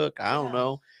how we cook. I don't Yeah.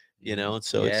 know. You know, Mhm.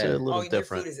 so it's Yeah. a little Oh, and your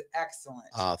different. food is excellent.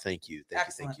 Thank you. Thank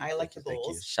Excellent. You, thank you. I like thank the you, thank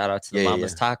you. bowls. Shout out to the Yeah,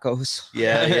 Mama's Tacos.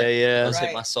 Yeah, yeah, yeah. Those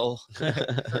hit my Right. soul.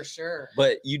 For sure.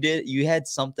 But you had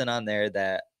something on there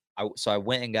that I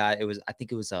went and got. It was, I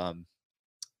think it was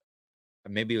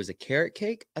maybe it was a carrot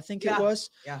cake, I think Yeah. it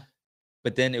was. Yeah.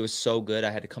 But then it was so good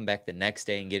I had to come back the next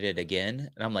day and get it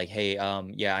again. And I'm like, hey,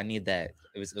 yeah, I need that.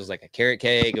 It was like a carrot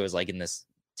cake. It was like in this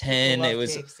People 10. love It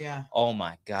was cakes, yeah. oh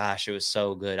my gosh, it was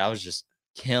so good. I was just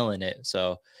killing it.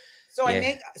 So So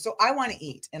yeah. I want to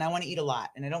eat, and I want to eat a lot,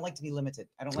 and I don't like to be limited.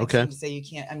 I don't like Okay. someone to say you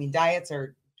can't. I mean, diets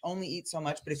are only eat so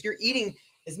much, but if you're eating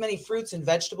as many fruits and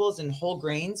vegetables and whole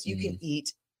grains, you can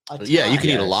eat a ton. Yeah, you can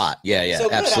eat a Yes. lot. Yeah, yeah, So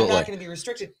good. absolutely. I'm not going to be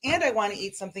restricted, and I want to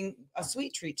eat something, a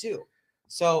sweet treat too.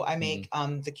 So I make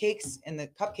the cakes and the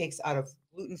cupcakes out of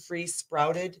gluten-free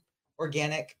sprouted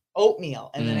organic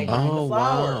oatmeal, and then I grind the flour.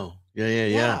 Wow. Yeah, yeah,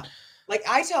 yeah. Like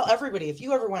I tell everybody, if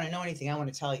you ever want to know anything, I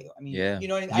want to tell you. I mean, Yeah. you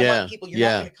know what I mean? I Yeah, want people, you're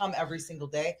yeah. not going to come every single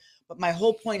day, but my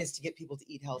whole point is to get people to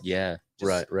eat healthy. Yeah.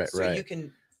 Right. So you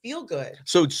can feel good.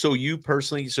 So you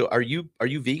personally, so are you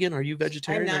vegan? Are you I'm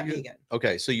vegetarian? not Are you- vegan.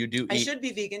 Okay, so you do I eat. should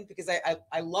be vegan because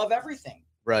I love everything.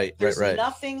 Right, There's right.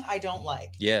 nothing I don't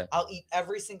like. Yeah. I'll eat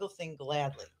every single thing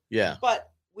gladly. Yeah. But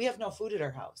we have no food at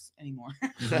our house anymore.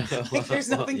 Like, there's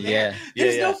nothing there. Yeah.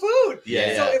 There's no food.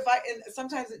 Yeah, So yeah. if and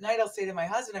sometimes at night I'll say to my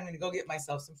husband, I'm going to go get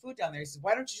myself some food down there. He says,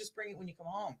 why don't you just bring it when you come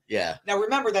home? Yeah. Now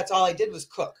remember, that's all I did was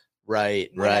cook. Right,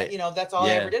 When I- right. you know, that's all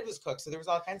I Yeah. ever did was cook. So there was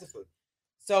all kinds of food.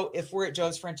 So if we're at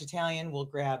Joe's French Italian, we'll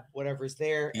grab whatever's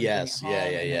there. And bring it Yes, yeah, home, yeah,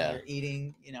 and then yeah. We're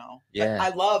eating, you know. But Yeah. I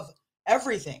love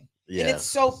everything. And Yeah. it's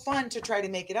so fun to try to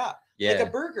make it up. Yeah. Like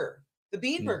a burger, the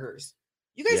bean Mm. burgers.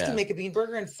 You guys Yeah. can make a bean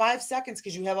burger in 5 seconds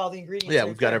because you have all the ingredients. Yeah, right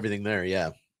we've got there everything there.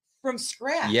 Yeah. from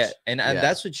scratch. Yeah, and Yeah.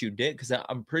 that's what you did because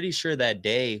I'm pretty sure that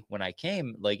day when I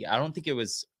came, like I don't think it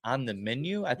was on the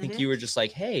menu. I think Mhm. you were just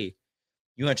like, "Hey,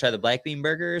 you want to try the black bean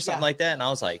burger or something Yeah. like that?" And I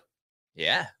was like,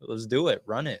 "Yeah, let's do it,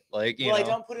 run it." Like, you Well, I know.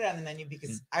 don't put it on the menu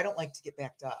because I don't like to get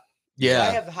backed up. Yeah.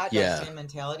 I have the hot dog yeah. stand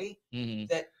mentality Mhm.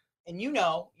 that, and you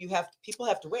know, people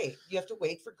have to wait. You have to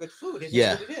wait for good food. It is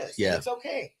Yeah, what it is. yeah. And it's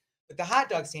okay. But the hot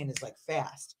dog stand is like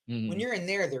fast. Mhm. When you're in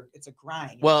there, it's a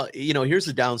grind. Well, you know, here's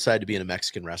the downside to being a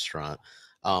Mexican restaurant.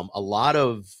 A lot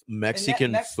of And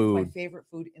Mexican Mexican's food. my favorite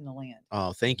food in the land.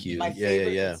 Oh, thank you. My Yeah,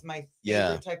 favorite. yeah, yeah. It's my favorite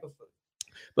Yeah. type of food.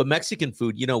 But Mexican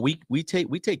food, you know, we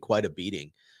take quite a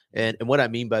beating. And what I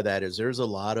mean by that is there's a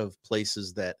lot of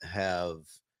places that have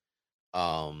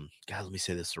God, let me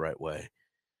say this the right way.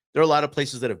 There are a lot of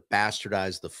places that have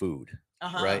bastardized the food,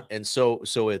 Uh-huh. right? And so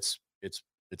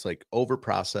it's like over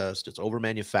processed, it's over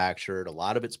manufactured, a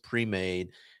lot of it's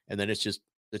pre-made, and then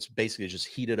it's basically just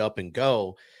heated up and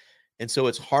go. And so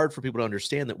it's hard for people to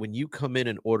understand that when you come in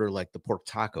and order like the pork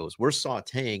tacos, we're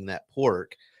sauteing that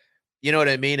pork. You know what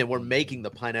I mean? And we're making the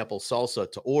pineapple salsa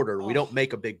to order. We Oh. don't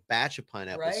make a big batch of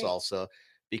pineapple Right. salsa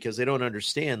because they don't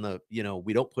understand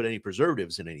we don't put any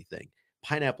preservatives in anything.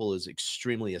 Pineapple is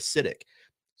extremely acidic.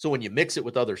 So when you mix it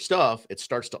with other stuff, it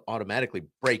starts to automatically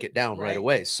break it down right Right.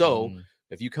 away. So Mhm.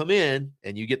 if you come in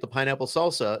and you get the pineapple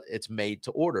salsa, it's made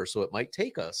to order. So it might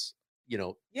take us,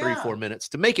 3-4 Yeah. minutes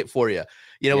to make it for you.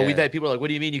 But we've Yeah. had people are like, what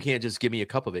do you mean you can't just give me a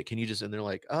cup of it? Can you just, and they're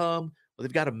like, well,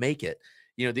 they've got to make it.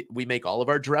 We make all of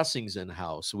our dressings in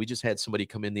house. So we just had somebody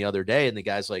come in the other day and the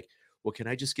guy's like, well, can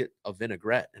I just get a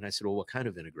vinaigrette? And I said, well, what kind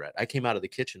of vinaigrette? I came out of the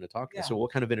kitchen to talk to him. Yeah. So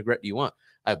what kind of vinaigrette do you want?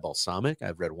 I have balsamic, I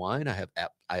have red wine, I have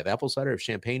apple cider, I have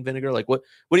champagne vinegar. Like, what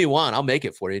do you want? I'll make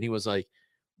it for you. And he was like,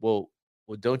 well,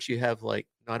 don't you have like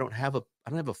No, I don't have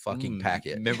a fucking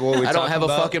packet. Remember what we I don't talked have a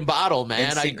about? fucking bottle,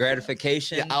 man. Instant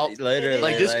gratification. Yeah, I'll- literally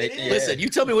like this. Listen, you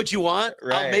tell me what you want,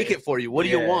 I'll make Right. it for you. What do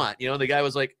you Yeah. want? You know, the guy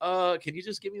was like, can you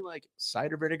just give me like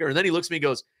cider vinegar? And then he looks at me and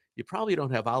goes, you probably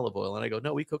don't have olive oil. And I go,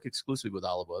 no, we cook exclusively with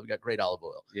olive oil. We've got great olive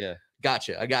oil. Yeah.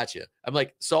 Gotcha. I got you. I'm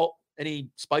like, salt, any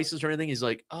spices or anything? He's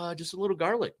like, just a little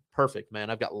garlic. Perfect, man.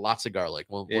 I've got lots of garlic.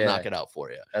 We'll knock it out for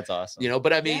you. That's awesome. You know,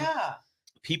 but I mean, Yeah.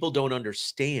 people don't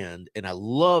understand, and I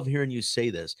love hearing you say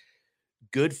this.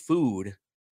 Good food,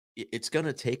 it's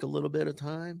gonna take a little bit of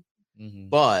time,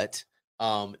 but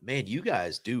man, you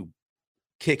guys do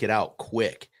kick it out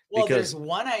quick. Well, because there's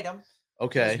one item.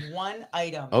 okay, There's one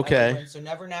item. Okay. everyone, so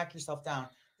never knock yourself down.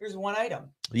 There's one item.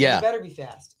 yeah, You better be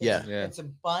fast. Yeah. It's a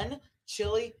bun,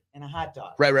 chili, and a hot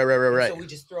dog. right. And so we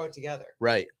just throw it together.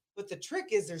 Right. But the trick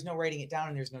is there's no writing it down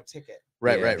and there's no ticket.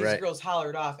 Yeah. These girls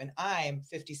hollered off, and I'm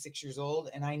 56 years old,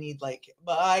 and I need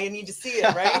I need to see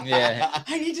it, right? Yeah.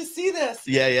 I need to see this.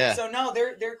 Yeah. So no,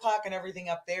 they're clocking everything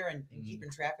up there and keeping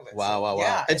track of it. Wow.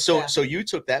 Yeah, And it's so fast. so you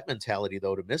took that mentality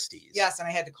though to Misty's. Yes, and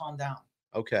I had to calm down.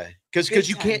 Okay. Because Big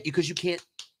you time.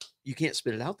 can't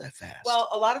spit it out that fast. Well,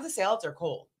 a lot of the salads are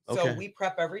cold. So Okay. we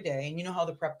prep every day, and you know how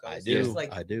the prep goes. I There's do.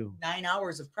 like I do. 9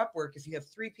 hours of prep work if you have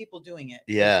 3 people doing it.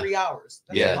 Yeah. 3 hours.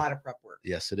 That's Yeah. a lot of prep work.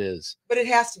 Yes, it is. But it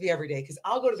has to be every day because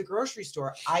I'll go to the grocery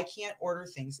store. I can't order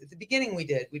things. At the beginning,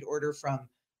 we'd order from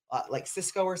like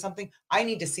Cisco or something. I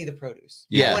need to see the produce.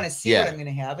 Yeah, I want to see yeah. what I'm going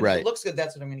to have. And if Right. it looks good,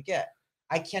 that's what I'm going to get.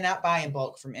 I cannot buy in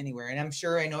bulk from anywhere. And I'm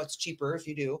sure I know it's cheaper if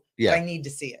you do. Yeah. But I need to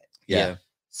see it. Yeah.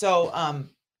 So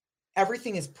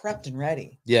everything is prepped and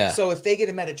ready. Yeah. So if they get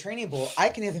a Mediterranean bowl, I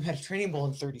can have a Mediterranean bowl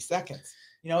in 30 seconds.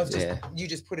 You know, it's just you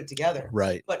just put it together.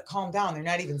 Right. But calm down. They're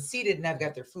not even seated, and I've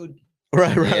got their food.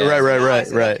 Right. Yeah. So now I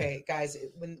said, Right. Okay, guys,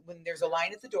 when there's a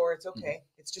line at the door, it's okay.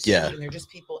 It's just Yeah. food, and they're just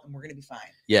people, and we're gonna be fine.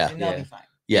 Yeah. And they'll Yeah. be fine.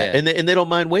 Yeah. Yeah. And they don't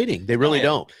mind waiting. They really Yeah.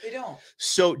 don't. They don't.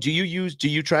 So do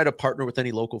you try to partner with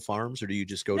any local farms, or do you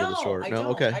just go to the store? I No. don't.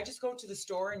 Okay. I just go to the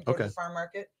store and go to Okay. the farm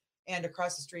market, and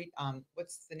across the street.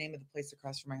 What's the name of the place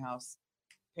across from my house?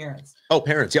 Parents. Oh,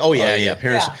 Parents. Yeah. Oh, yeah. yeah.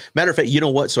 Parents. Yeah. Matter of fact, you know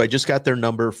what? So I just got their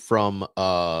number from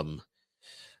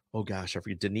oh gosh, I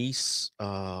forget Denise.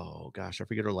 Oh gosh, I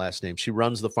forget her last name. She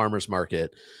runs the farmers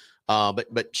market.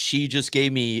 But she just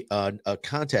gave me a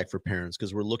contact for Parents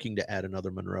because we're looking to add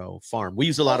another Monroe farm. We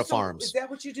use a lot of So farms. Is that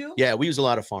what you do? Yeah, we use a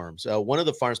lot of farms. One of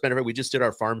the farms, matter of fact, we just did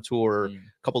our farm tour a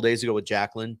couple days ago with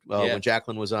Jacqueline. Yeah. When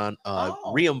Jacqueline was on,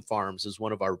 Oh. Ream Farms is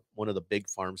one of the big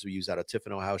farms we use out of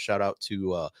Tiffin, Ohio. Shout out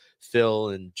to Phil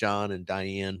and John and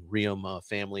Diane Ream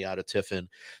family out of Tiffin.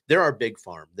 They're our big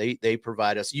farm. They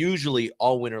provide us usually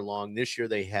all winter long. This year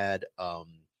they had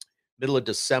middle of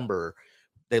December.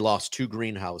 They lost 2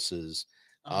 greenhouses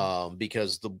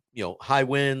because the high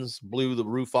winds blew the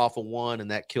roof off of one, and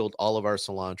that killed all of our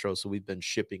cilantro. So we've been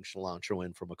shipping cilantro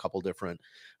in from a couple different,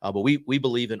 but we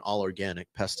believe in all organic,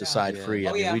 pesticide free.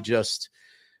 I mean, we just,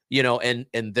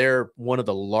 and they're one of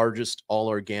the largest all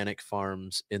organic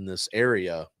farms in this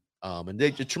area. And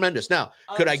they're tremendous. Now,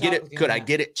 could I get it? Could I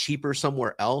get it cheaper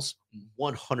somewhere else?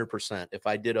 100%. If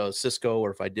I did a Cisco or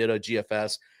if I did a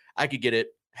GFS, I could get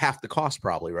it half the cost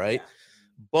probably, right? Yeah.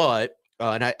 But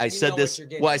and I said know this.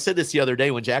 what you're Well, I getting. said this the other day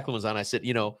when Jacqueline was on. I said,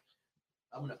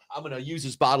 I'm gonna use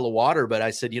this bottle of water. But I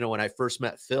said, when I first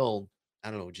met Phil, I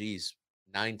don't know,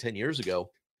 9-10 years ago,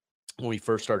 when we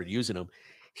first started using him,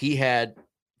 he had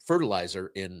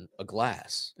fertilizer in a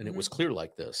glass, and it was clear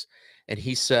like this. And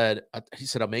he said,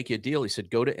 I'll make you a deal. He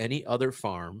said, go to any other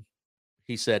farm.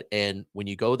 He said, and when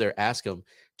you go there, ask them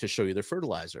to show you their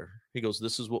fertilizer. He goes,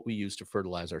 this is what we use to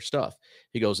fertilize our stuff.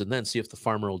 He goes, and then see if the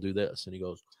farmer will do this. And he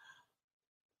goes,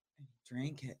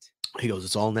 Drink it. He goes,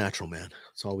 it's all natural, man.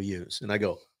 It's all we use. And I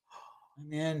go,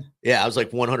 I'm in. yeah, I was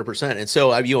like 100%. And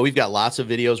so, we've got lots of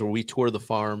videos where we tour the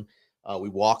farm. We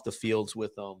walk the fields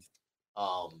with them.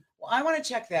 Well, I want to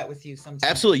check that with you sometime.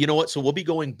 Absolutely. You know what? So we'll be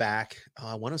going back.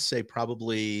 I want to say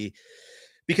probably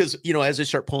because, as they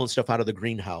start pulling stuff out of the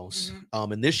greenhouse,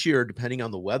 and this year, depending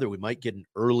on the weather, we might get an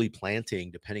early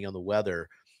planting, depending on the weather.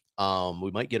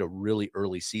 We might get a really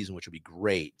early season, which would be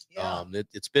great. Yeah.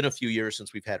 It's been a few years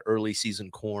since we've had early season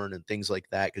corn and things like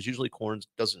that. Cause usually corn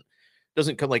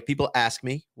doesn't come, like people ask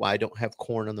me why I don't have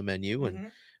corn on the menu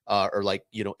and, or like,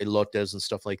 elotes and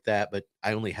stuff like that, but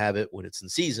I only have it when it's in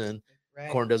season. Right.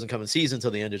 Corn doesn't come in season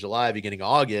till the end of July, beginning of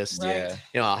August. Right.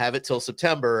 Yeah. I'll have it till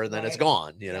September and then it's Right.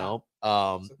 gone, Yeah.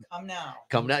 Um, So come now.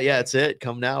 come now. Yeah, that's it.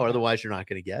 Come now. Otherwise you're not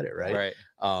going to get it. Right.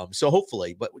 Right. So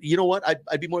hopefully, but you know what?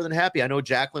 I'd be more than happy. I know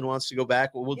Jacqueline wants to go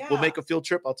back. We'll make a field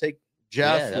trip. I'll take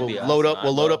Jeff. that'd be We'll load awesome. up.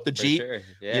 We'll I'd load love up the for Jeep. sure.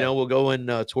 Yeah. We'll go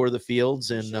and tour the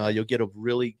fields, and Sure. you'll get a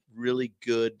really, really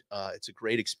good. It's a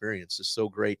great experience. It's so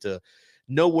great to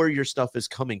know where your stuff is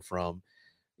coming from.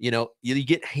 You know, you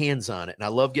get hands on it. And I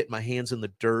love getting my hands in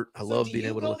the dirt. I love being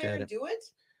able to look at it. Do it?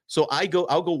 So I'll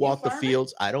go walk the farm it?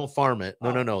 fields. I don't farm it.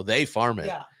 No. They farm it.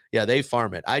 Yeah. Yeah, they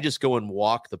farm it. I just go and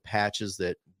walk the patches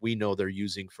that we know they're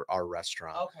using for our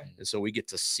restaurant. Okay. And so we get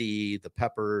to see the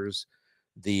peppers,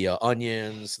 the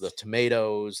onions, the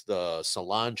tomatoes, the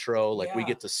cilantro. Like we Yeah.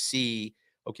 get to see,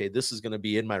 okay, this is going to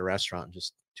be in my restaurant in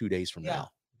just 2 days from Yeah.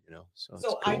 now. You know, so it's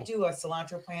I cool. do a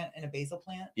cilantro plant and a basil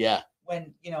plant. Yeah.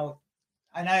 When, you know,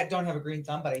 and I don't have a green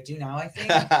thumb, but I do now, I think.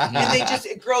 And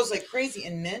it grows like crazy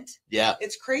in mint. Yeah.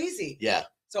 It's crazy. Yeah.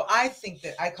 So I think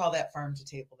that I call that farm to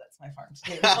table. That's my farm to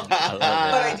table. I love it.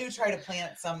 But I do try to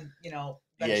plant some, you know,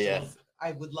 vegetables. Yeah.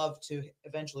 I would love to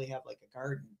eventually have like a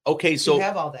garden. Okay, so You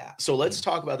have all that. so let's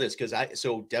talk about this because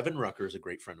Devin Rucker is a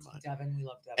great friend of mine. Devin, we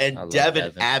love Devin. And I love Devin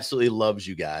Devin. absolutely loves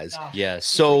you guys. Oh, Yes.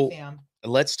 So he's a fan.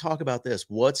 let's talk about this.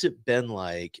 What's it been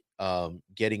like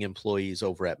getting employees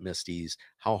over at Misty's?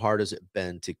 How hard has it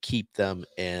been to keep them?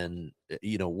 And,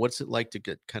 you know, what's it like to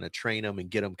kind of train them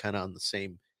and get them kind of on the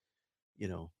same, you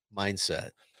know, mindset?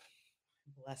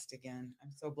 Blessed again. I'm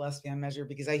so blessed beyond measure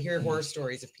because I hear horror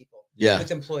stories of people Yeah.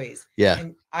 with employees. Yeah.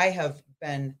 And I have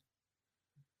been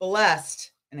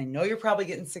blessed. And I know you're probably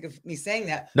getting sick of me saying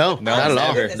that. No, No, not at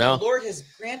all. never. No. The Lord has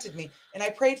granted me, and I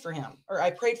prayed for him, or I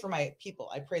prayed for my people.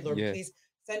 I prayed, Lord, Yeah. please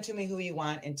send to me who you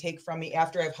want and take from me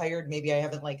after I've hired. Maybe I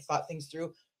haven't like thought things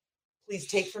through. Please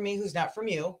take from me who's not from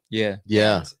you. Yeah.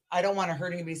 Yeah. And I don't want to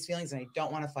hurt anybody's feelings, and I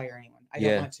don't want to fire anyone. I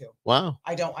Yeah. don't want to. Wow.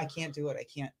 I can't do it. I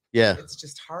can't. Yeah. It's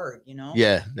just hard, you know?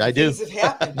 Yeah. I do. Things have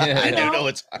happened. Yeah, You I know, know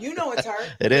it's hard. you know it's hard.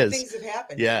 It but is. Things have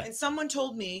happened. Yeah. And someone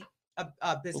told me,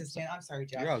 a businessman, I'm sorry,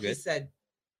 Jeff. You're all He good. said,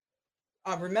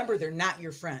 remember, they're not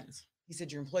your friends. He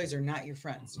said, your employees are not your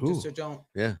friends. Ooh. So don't.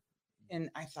 Yeah. And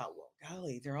I thought, well,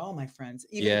 golly, they're all my friends.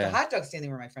 Even Yeah. the hot dog stand, they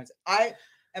were my friends. I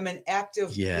am an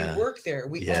active, Yeah. we work there.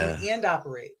 We Yeah. own and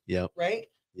operate. Yep. Right.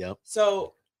 Yep.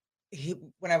 So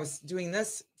when I was doing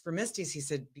this for Misty's, he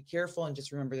said, be careful and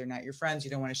just remember they're not your friends.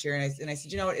 You don't want to share. And I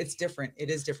said, you know what? It's different.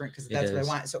 It is different because It that's what I is.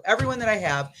 want. So everyone that I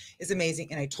have is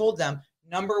amazing. And I told them,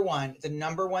 the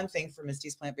number one thing for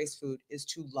Misty's plant-based food is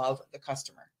to love the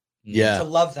customer, Yeah. to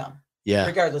love them, Yeah.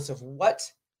 regardless of what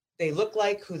they look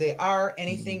like, who they are, Mm-hmm.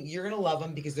 anything. You're going to love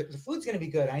them because the food's going to be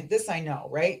good. I know,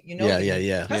 right? You know, Yeah. that Yeah.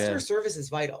 Yeah. customer Yeah. service is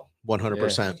vital.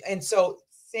 100%. And so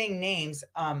saying names,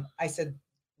 I said,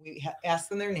 we asked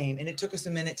them their name, and it took us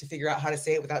a minute to figure out how to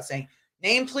say it without saying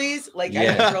name, please. Like I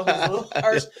Yeah. know a little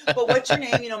harsh, but what's your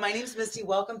name? You know, my name's Misty.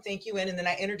 Welcome, thank you, and then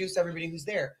I introduce everybody who's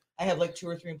there. I have like 2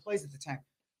 or 3 employees at the time,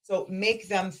 so make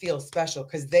them feel special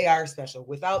because they are special.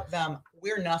 Without them,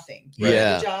 we're nothing. You have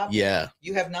Yeah. a job, Yeah.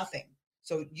 you have nothing.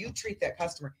 So you treat that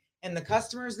customer, and the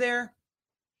customers there.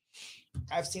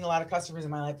 I've seen a lot of customers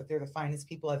in my life, but they're the finest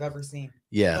people I've ever seen.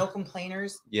 Yeah. No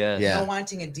complainers. Yeah. Yeah. No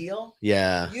wanting a deal.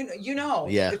 Yeah. You know,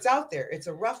 Yeah. it's out there. It's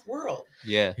a rough world.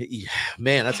 Yeah. Yeah,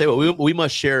 man, I tell you what, we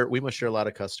must share a lot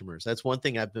of customers. That's one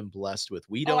thing I've been blessed with.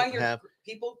 We I don't hear have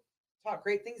people talk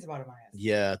great things about Amaya.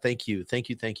 Yeah, thank you.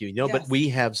 You know, but Yes. we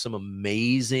have some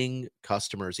amazing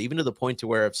customers, even to the point to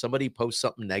where if somebody posts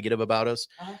something negative about us,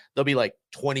 Uh-huh. there'll be like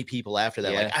 20 people after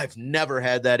that. Like, Yeah. I've never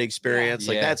had that experience.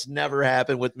 Like, Yeah. that's never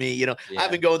happened with me. You know, Yeah.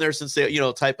 I've been going there since,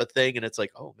 type of thing. And it's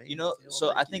like, oh man, You know, you so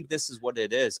I thank think you. this is what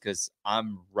it is because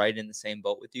I'm right in the same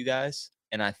boat with you guys,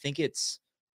 and I think it's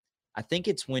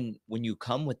when you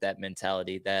come with that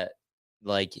mentality that,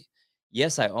 like,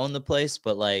 yes, I own the place,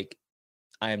 but like,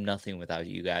 I am nothing without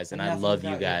you guys, and I'm I nothing love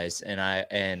you without you. guys, and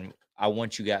I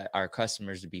want you guys, our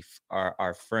customers, to be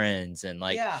our friends, and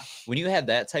like Yeah. when you have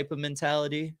that type of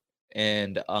mentality,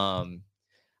 and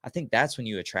I think that's when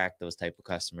you attract those type of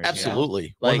customers.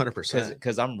 Absolutely. Like, 100%.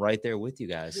 because I'm right there with you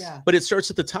guys. Yeah. But it starts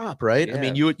at the top, right? I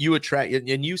mean, Yeah. you attract,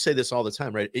 and you say this all the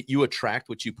time, right? You attract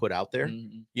what you put out there.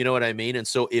 Mhm. You know what I mean? And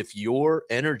so if your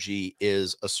energy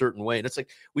is a certain way, and it's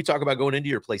like we talk about going into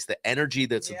your place, the energy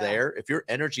that's Yeah. there, if your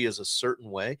energy is a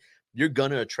certain way, you're going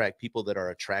to attract people that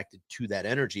are attracted to that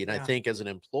energy. And I Yeah. think as an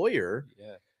employer,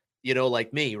 Yeah.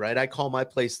 like me, right? I call my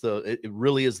place it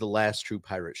really is the last true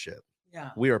pirate ship.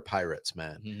 Yeah. We are pirates,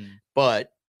 man. Mhm.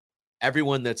 But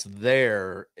everyone that's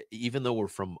there, even though we're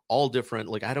from all different,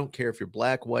 like, I don't care if you're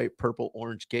black, white, purple,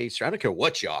 orange, gay, I don't care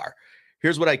what you are.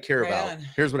 Here's what I care Right about. on.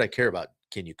 Here's what I care about.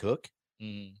 Can you cook?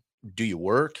 Mhm. Do you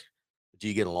work? Do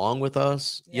you get along with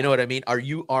us? You Yeah. know what I mean? Are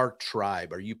you our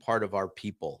tribe? Are you part of our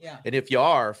people? Yeah. And if you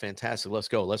are, fantastic. Let's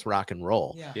go. Let's rock and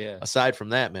roll. Yeah. Yeah. Aside from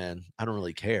that, man, I don't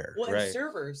really care. Well, Right. and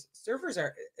servers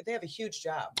they have a huge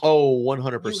job. Oh, You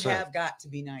 100%. have got to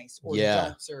be nice or Yeah. you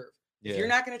don't serve. Yeah. If you're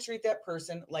not going to treat that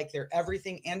person like they're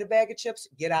everything and a bag of chips,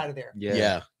 get out of there. Yeah.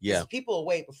 Yeah. Yeah. 'Cause people will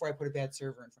wait before I put a bad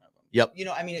server in front of them. Yep. You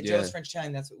know, I mean, at Yeah. Joe's French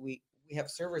Italian, that's what we we have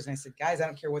servers, and I said, guys, I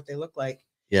don't care what they look like.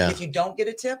 Yeah. If you don't get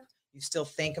a tip, you still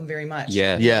thank them very much.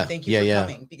 Yeah. Yeah. Thank you for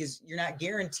coming, because you're not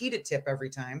guaranteed a tip every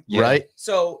time. Yeah. Right.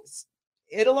 So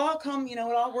it'll all come, it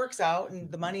all works out, and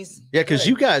the money's Yeah. Because good.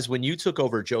 you guys, when you took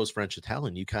over Joe's French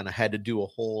Italian, you kind of had to do a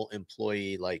whole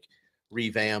employee like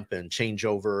revamp and change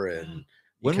over. And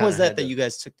When was that you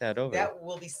guys took that over? That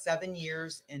will be 7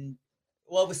 years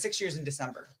it was 6 years in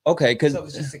December. Okay, because So it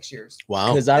was just 6 years.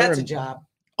 wow. That's a job.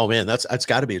 Oh man, that's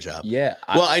got to be a job. Yeah.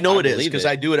 Well, I know it is believe because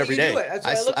I do it Yeah, every you day. do it. That's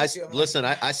why I looked at you. I'm like, listen,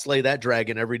 I slay that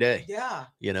dragon every day. Yeah.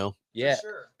 Yeah. For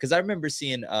sure. Because I remember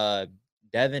seeing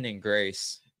Devin and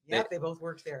Grace. Yep, they both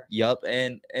worked there. Yup,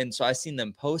 and so I seen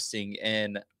them posting,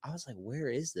 and I was like, "Where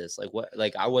is this? Like, what?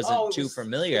 Like, I wasn't too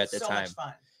familiar at the so time." Much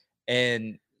fun.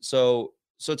 And so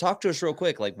talk to us real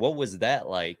quick. Like, what was that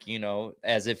like?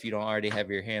 As if you don't already have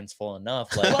your hands full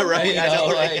enough. Like, Well, right? no, I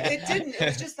know, right? It didn't. It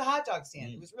was just the hot dog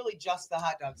stand. It was really just the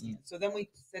hot dog stand. So then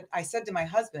I said to my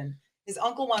husband, his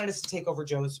uncle wanted us to take over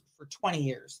Joe's for 20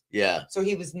 years. Yeah. So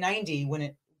he was 90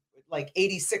 like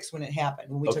 86 when it happened,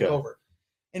 when we Okay. took over.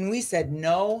 And we said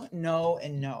no, no,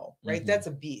 and no, right? Mhm. That's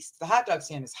a beast. The hot dog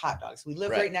stand is hot dogs. We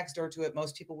live Right. right next door to it.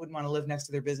 Most people wouldn't want to live next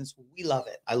to their business. We love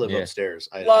it. I live Yeah. upstairs.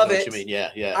 I Love know it. what you mean. Yeah.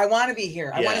 Yeah. I want to be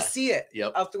here. I want Yeah. to see it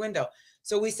Yep. out the window.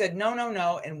 So we said no, no,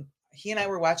 no. And he and I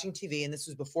were watching TV, and this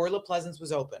was before La Pleasance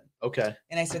was open. Okay.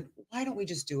 And I said, why don't we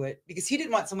just do it? Because he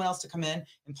didn't want someone else to come in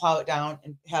and plow it down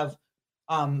and have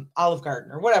Olive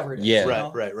Garden or whatever it is. Yeah. you Right,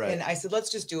 know? right, right. And I said, let's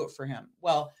just do it for him.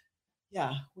 Well,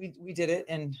 yeah, we did it,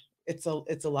 and it's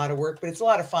a lot of work, but it's a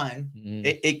lot of fun.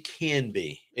 Mm. It can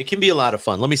be. It can be a lot of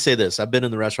fun. Let me say this. I've been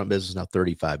in the restaurant business now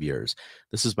 35 years.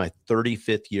 This is my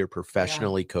 35th year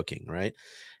professionally cooking, right?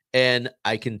 And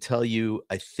I can tell you,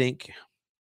 I think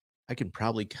I can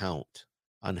probably count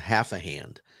on half a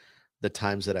hand the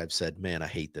times that I've said, man, I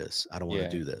hate this. I don't want Yeah.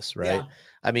 to do this, right? Yeah.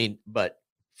 I mean, but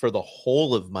for the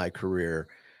whole of my career,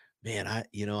 man,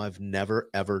 I've never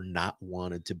ever not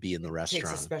wanted to be in the It takes a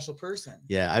restaurant. special person.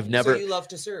 Yeah, I've So never. you love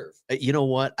to serve. You know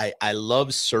what? I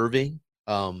love serving.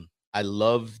 I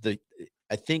love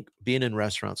I think being in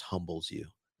restaurants humbles you.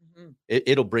 Mhm.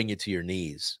 It'll bring you to your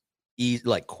knees,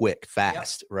 like quick,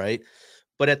 fast, right?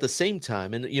 But at the same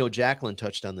time, and Jacqueline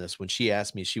touched on this when she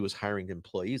asked me, she was hiring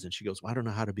employees, and she goes, well, I don't know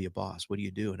how to be a boss. What do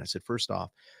you do? And I said, first off,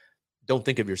 don't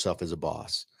think of yourself as a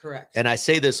boss. Correct. And I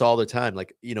say this all the time,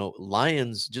 like,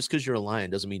 lions, just because you're a lion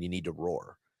doesn't mean you need to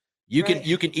roar. You Right.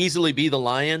 can easily be the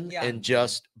lion Yeah. and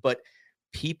but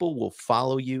people will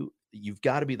follow you. You've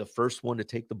got to be the first one to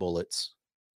take the bullets.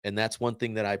 And that's one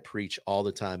thing that I preach all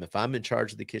the time. If I'm in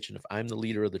charge of the kitchen, if I'm the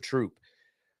leader of the troop,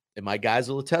 and my guys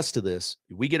will attest to this,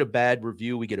 we get a bad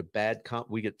review, we get a bad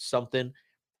we get something,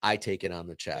 I take it on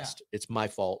the chest. It's my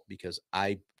fault because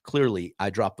I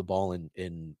dropped the ball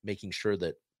in making sure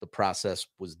that the process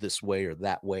was this way or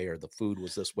that way, or the food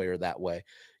was this way or that way.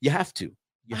 You have to.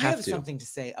 I have something to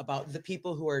say about the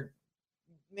people who are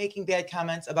making bad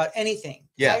comments about anything. 'Cause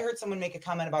Yeah. I heard someone make a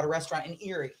comment about a restaurant in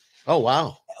Erie. Oh,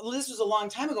 wow. Well, this was a long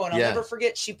time ago, and I'll Yeah. never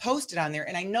forget. She posted on there,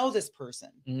 and I know this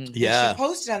person. Mm. And Yeah. she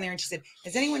posted on there, and she said,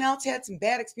 "Has anyone else had some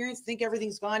bad experience? Think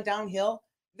everything's gone downhill?"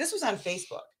 This was on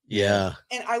Facebook, Yeah.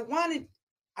 and I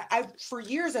for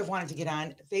years I've wanted to get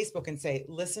on Facebook and say,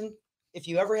 "Listen, if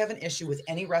you ever have an issue with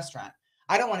any restaurant,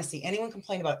 I don't want to see anyone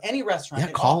complain about any restaurant. Yeah,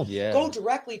 at call all. 'em. Yeah. Go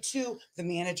directly to the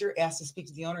manager, ask to speak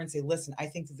to the owner, and say, listen, I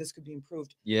think that this could be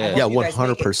improved. I Yeah. hope Yeah, you guys make it.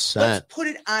 100%. Let's put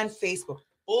it on Facebook.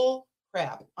 Bull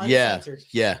crap. Yeah. Uncensored.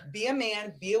 Yeah. Be a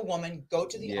man, be a woman, go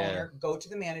to the Yeah. owner, go to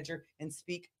the manager, and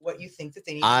speak what you think that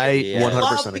they need. I to Yeah. do.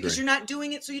 100% Because agree. you're not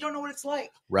doing it, so you don't know what it's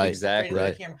like. Right. Exactly. Afraid of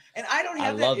Right. the camera. And I don't I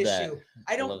have that love issue. that.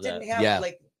 I love didn't that. have Yeah.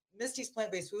 like Misty's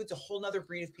plant-based foods, a whole nother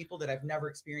breed of people that I've never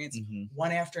experienced, Mhm.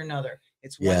 one after another.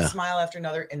 It's Yeah. one smile after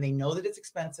another, and they know that it's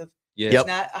expensive. Yeah. Yep. It's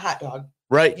not a hot dog.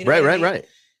 Right. You know Right. what I Right. mean? Right.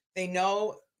 They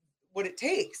know what it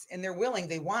takes, and they're willing.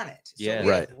 They want it. So Yeah. we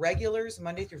Right. have regulars,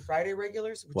 Monday through Friday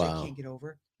regulars, which Wow. I can't get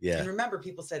over. Yeah. And remember,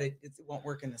 people said it won't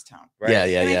work in this town. Right. Yeah.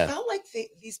 Yeah. And I Yeah. felt like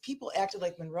these people acted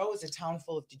like Monroe was a town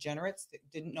full of degenerates that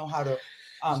didn't know how to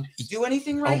do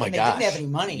anything right. my and they didn't have gosh. any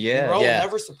money. Yeah. Monroe Yeah. will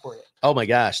never support it. Oh my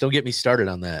gosh. Don't get me started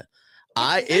on that.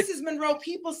 This is Monroe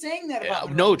people saying that about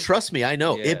Monroe. No, trust me. I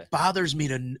know Yeah. it bothers me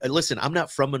to listen. I'm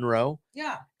not from Monroe.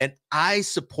 Yeah. And I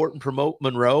support and promote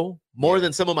Monroe more Yeah.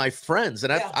 than some of my friends.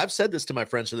 And Yeah. I've said this to my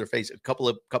friends to their face. A couple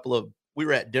of we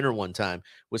were at dinner one time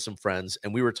with some friends,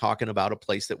 and we were talking about a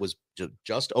place that was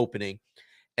just opening,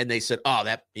 and they said, "Oh,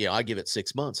 I give it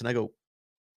 6 months." And I go,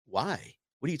 "Why?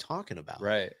 What are you talking about?"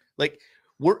 Right. Like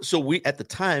we at the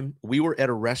time we were at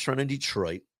a restaurant in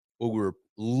Detroit where we were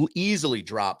easily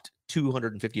dropped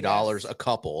 $250 Yes. a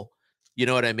couple. You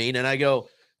know what I mean? And I go,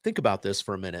 think about this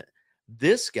for a minute.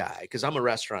 this guy, because I'm a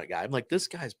restaurant guy, I'm like, this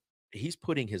guy's he's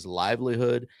putting his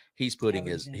livelihood, he's putting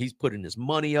his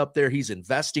money up there, he's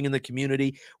investing in the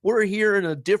community. We're here in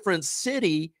a different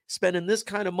city spending this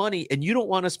kind of money, and you don't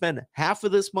want to spend half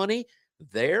of this money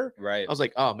there. Right. I was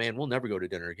like, oh man, we'll never go to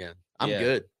dinner again. I'm Yeah.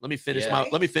 good. Let me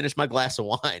finish my glass of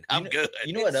wine. I'm good.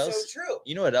 You know what It's else? so true.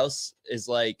 You know what else is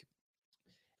like,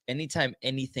 anytime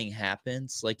anything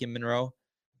happens, like in Monroe,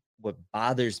 what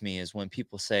bothers me is when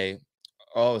people say,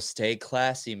 oh, stay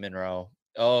classy, Monroe.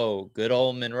 Oh, good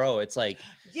old Monroe. It's like,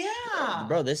 Yeah,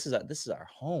 bro, this is our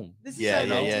home. This Yeah,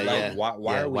 is our yeah, home. Like,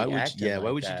 why are we why would acting you, why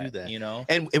like would you do that? You know?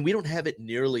 And we don't have it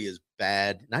nearly as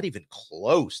bad, not even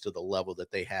close to the level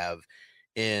that they have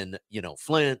in,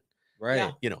 Flint,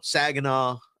 Right. Yeah.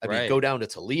 Saginaw. I mean, Right. go down to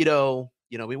Toledo.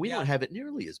 We Yeah. don't have it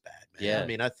nearly as bad, man. Yeah. I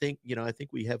mean, I think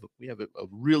we have a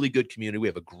really good community. We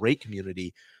have a great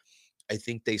community. I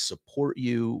think they support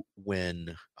you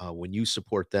when you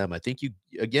support them. I think you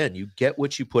get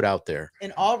what you put out there.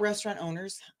 And all restaurant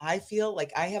owners, I feel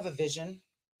like I have a vision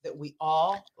that we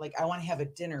all like. I want to have a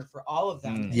dinner for all of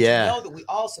them. And to Yeah. know that we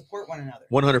all support one another.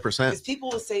 100%. Because people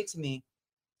will say to me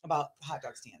about hot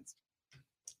dog stands,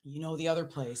 the other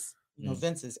place,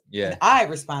 Vince's. Yeah. And I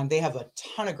respond, they have a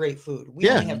ton of great food. We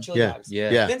Yeah. only have chili Yeah. dogs.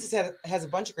 Yeah. Yeah. Vince's has a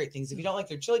bunch of great things. If you don't like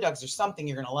their chili dogs, there's something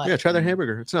you're gonna like. Yeah, try their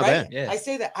hamburger. It's not Right? bad. Yeah. I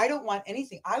say that I don't want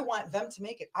anything. I want them to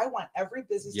make it. I want every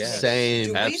business to make it. Same.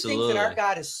 Do we think Absolutely. that our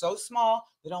God is so small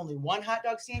that only one hot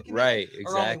dog stand can make Right. it?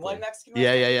 Or only Exactly. one Mexican Yeah,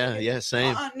 restaurant yeah, can make it? yeah,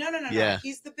 same. No. Yeah.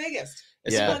 He's the biggest.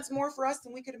 Yeah. He wants more for us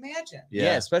than we could imagine.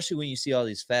 Yeah. Especially when you see all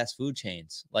these fast food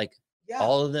chains, like Yeah.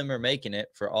 all of them are making it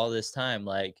for all this time.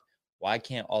 Like, why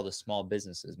can't all the small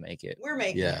businesses make it? We're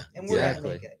making Yeah. it, and we're Exactly.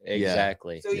 gonna make it.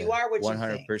 Exactly. So you are what you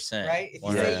 100%. think, right? If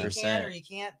you say you 100%. can or you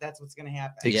can't, that's what's gonna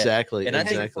happen. Yeah. Exactly. And I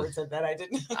think exactly. Ford said that I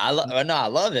didn't. I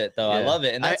love it though. I Yeah. love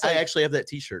it. And that's I like, actually have that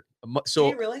T-shirt. Do So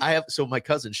you really? I have. So my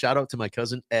cousin. Shout out to my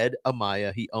cousin Ed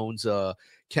Amaya. He owns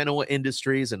Kenowa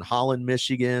Industries in Holland,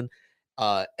 Michigan.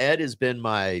 Ed has been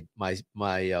my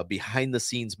behind the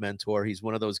scenes mentor. He's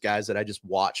one of those guys that I just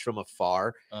watch from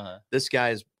afar. This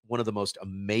guy is one of the most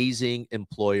amazing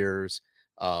employers.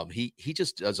 He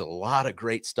just does a lot of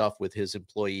great stuff with his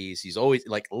employees. He's always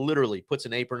like literally puts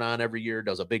an apron on every year,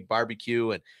 does a big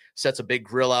barbecue and sets a big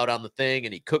grill out on the thing,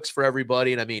 and he cooks for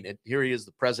everybody. And I mean, and here he is,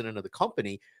 the president of the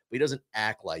company, but he doesn't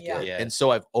act like Yeah. it. Yeah. And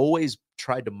so I've always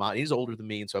tried to model. He's older than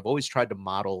me, and so I've always tried to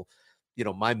model,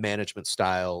 my management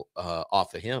style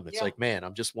off of him. It's Yeah. like, man,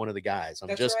 I'm just one of the guys. I'm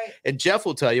That's just. right. And Jeff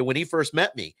will tell you, when he first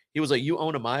met me, he was like, "You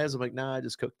own Amaya's?" I'm like, "Nah, I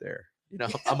just cook there.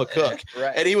 I'm a cook."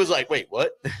 right. And he was like, "Wait,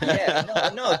 what?" Yeah,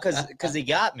 no, because he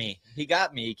got me. He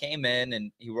came in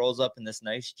and he rolls up in this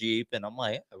nice Jeep, and I'm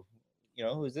like,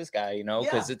 who's this guy?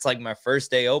 Because it's like my first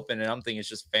day open, and I'm thinking it's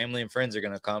just family and friends are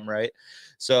gonna come, right?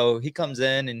 So he comes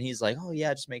in and he's like, "Oh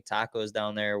yeah, just make tacos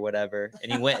down there or whatever."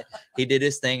 And he did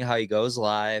his thing, how he goes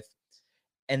live,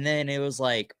 and then it was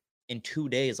like in 2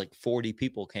 days, like 40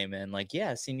 people came in, like,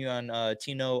 "Yeah, I seen you on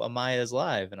Tino Amaya's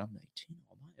live," and I'm like, "Tino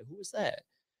Amaya, who is that?"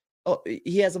 "Oh,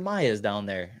 he has Amaya's down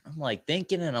there." I'm like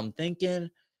thinking, and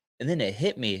then it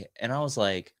hit me, and I was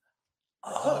like,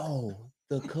 "Oh,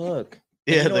 the cook."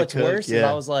 And Yeah, you know the what's cook, worse is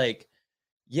yeah. I was like,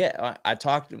 "Yeah." When I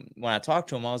talked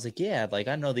to him, I was like, "Yeah, like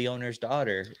I know the owner's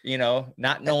daughter,"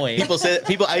 not knowing. People say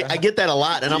I get that a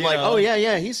lot, and I'm You like, know? "Oh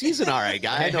yeah, he's an all right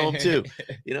guy. I know him too."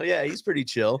 Yeah, he's pretty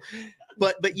chill.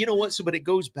 But you know what? So, but it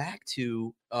goes back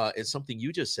to it's something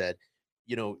you just said.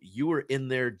 You were in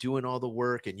there doing all the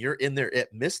work, and you're in there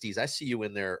at Misty's. I see you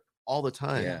in there all the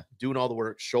time, Yeah. doing all the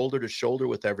work, shoulder to shoulder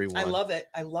with everyone. I love it.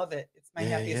 It's my Yeah,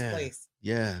 happiest yeah. place.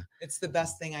 Yeah, It's the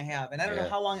best thing I have. And I don't Yeah. know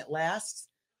how long it lasts.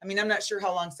 I mean, I'm not sure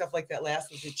how long stuff like that lasts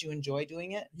that you enjoy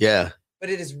doing it, yeah, but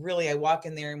it is really, I walk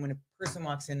in there and when a person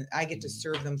walks in, I get to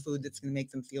serve them food that's going to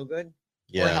make them feel good or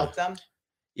yeah. help them.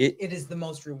 It It is the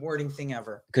most rewarding thing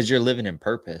ever. because you're living in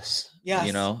purpose.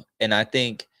 Yes. And I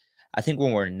think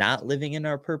when we're not living in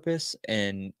our purpose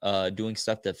and doing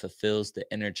stuff that fulfills the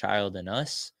inner child in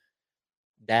us,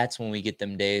 that's when we get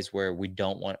them days where we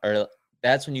don't want, or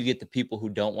that's when you get the people who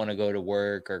don't want to go to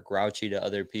work or grouchy to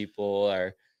other people,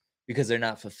 or because they're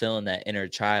not fulfilling that inner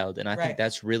child. And I Right. think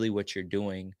that's really what you're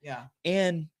doing. Yeah.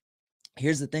 And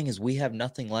here's the thing is we have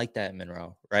nothing like that in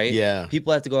Monroe, right? Yeah.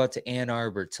 People have to go out to Ann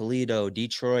Arbor, Toledo,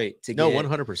 Detroit to No, get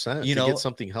 100%. you To know, get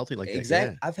something healthy like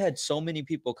exactly. that. I've had so many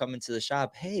people come into the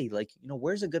shop. Hey, like,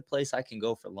 where's a good place I can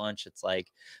go for lunch? It's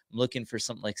like, I'm looking for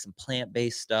something like some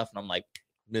plant-based stuff. And I'm like,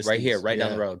 Yeah. right here, Misty's, right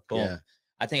down the yeah, road. Boom. yeah.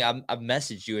 I think I've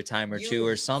messaged you a time or two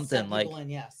or You something set like, people in,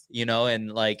 yes.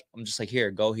 and like, I'm just like, here,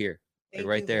 go here. Thank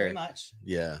right you there. very much.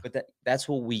 Yeah. But that's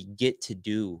what we get to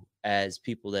do as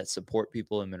people that support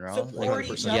people in Monroe. Support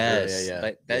each other. Yes, Yeah, yeah,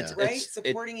 like that's Right? it's,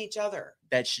 Supporting each other.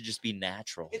 that should just be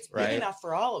natural. It's big right? enough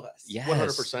for all of us. Yes.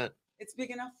 100%. It's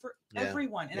big enough for Yeah.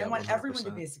 everyone. And Yeah, I want everyone to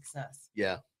 100%. be a success.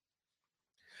 Yeah.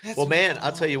 That's Well, what man, I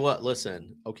I'll tell you want. what.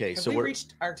 Listen, okay, Have so we we're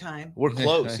reached our time? we're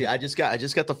close. Yeah, I just got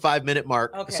the 5-minute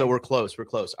mark. Okay. So we're close. We're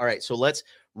close. All right. So let's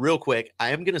real quick. I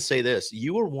am gonna say this.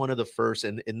 You were one of the first,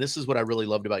 and this is what I really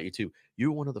loved about you too.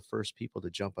 You were one of the first people to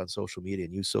jump on social media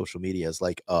and use social media as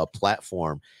like a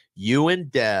platform. You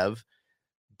and Dev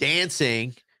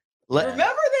dancing. Remember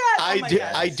that? I my do.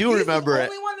 God. I do He's remember the it.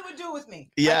 only one that would do it with me.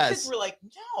 Yes. My kids were like,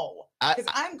 no, I- because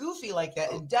I'm goofy like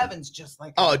that, and Devin's just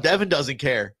like. Oh, that. Devin doesn't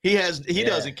care. He Yeah.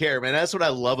 doesn't care, man. That's what I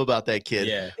love about that kid.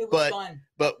 Yeah. It was but- fun.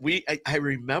 But I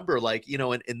remember, like, you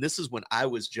know, and this is when I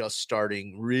was just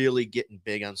starting really getting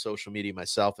big on social media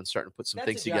myself and starting to put some That's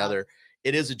things a job. together.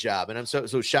 It is a job. And I'm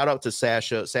so shout out to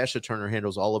Sasha. Sasha Turner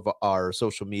handles all of our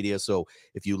social media. So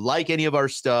if you like any of our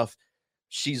stuff,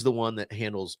 she's the one that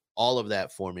handles all of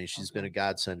that for me. She's been a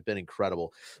godsend, been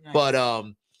incredible. Nice. But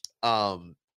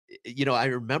you know, I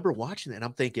remember watching that and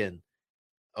I'm thinking,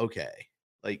 okay,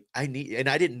 like I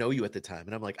didn't know you at the time.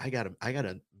 And I'm like, I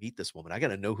gotta meet this woman. I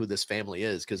gotta know who this family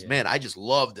is. Cause Yeah. man, I just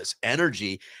love this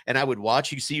energy. And I would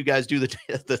watch you, see you guys do the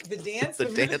dance, the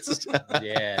dances.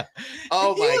 Yeah.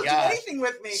 Oh He my will do gosh. anything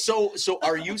with me. So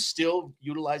are you still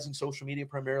utilizing social media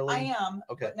primarily? I am,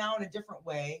 Okay. but now in a different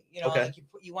way. You know, Okay. like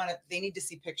you want to. They need to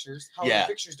see pictures. However, Yeah.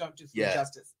 pictures don't do food Yeah.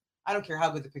 justice. I don't care how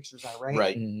good the pictures are, right?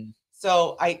 Right. Mhm.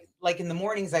 So I like in the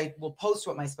mornings I will post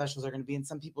what my specials are going to be, and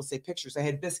some people say pictures. I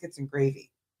had biscuits and gravy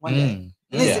one day, Mm.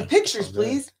 and they Yeah. said pictures, Oh, good.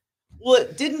 please. Well,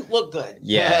 it didn't look good.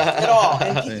 Yeah. At all.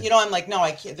 And you know, I'm like, no,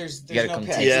 I can't. There's gotta no come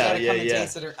pics. taste You it. gotta come and Yeah.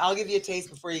 taste it. Or I'll give you a taste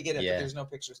before you get it, Yeah. but there's no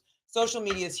pictures. Social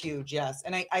media is huge, yes.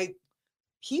 And I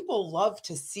people love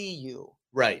to see you.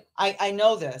 Right. I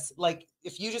know this. Like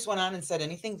if you just went on and said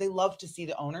anything, they love to see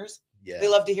the owners. Yeah. They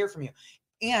love to hear from you.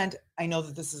 And I know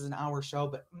that this is an hour show,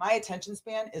 but my attention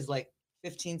span is like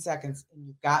 15 seconds and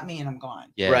you've got me and I'm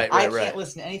gone. Yeah. Right. I can't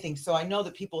listen to anything. So I know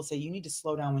that people say you need to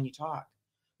slow down when you talk.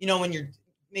 You know, when you're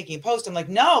making a post, I'm like,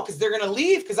 no, because they're gonna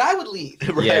leave because I would leave.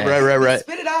 Right, Yeah. right.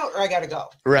 Spit it out or I gotta go.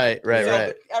 Right. So,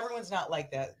 but everyone's not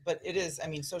like that. But it is, I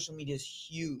mean, social media is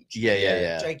huge.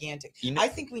 Yeah. Gigantic. You know- I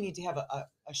think we need to have a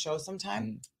show sometime,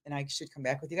 Mm. and I should come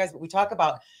back with you guys. But we talk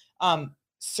about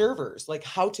servers, like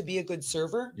how to be a good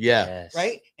server, Yeah. Yes.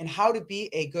 right? And how to be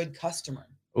a good customer.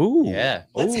 Ooh. Yeah.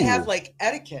 Let's have Ooh. like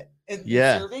etiquette in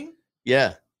Yeah. serving.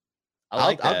 Yeah.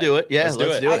 I I'll do it. Yeah. Let's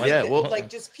do I it. think Yeah. that, We'll like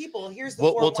just people. Here's the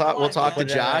we'll talk 411, with Put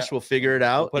it on Josh. our- We'll figure it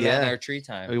out. Put it on Yeah. our tree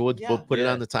time. We'll Yeah. put it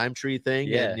Yeah. on the time tree thing.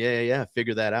 Yeah. And yeah.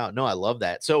 Figure that out. No, I love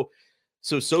that. So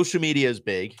social media is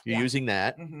big. You're Yeah. using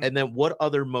that. Mhm. And then what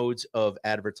other modes of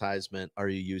advertisement are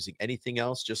you using? Anything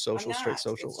else? Just I'm social, straight not.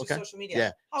 social? It's just Okay. social media.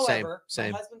 Yeah, same, However,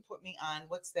 same. my husband put me on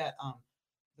what's that?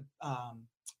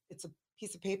 It's a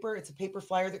piece of paper. It's a paper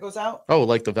flyer that goes out. Oh,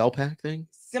 like the Velpac thing?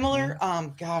 Similar.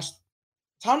 Gosh,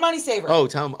 Town Money Saver. Oh,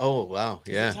 Tom. Oh, wow. Is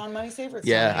it Yeah. Town Money Saver. It's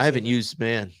Town Yeah. Money I haven't Saver. used,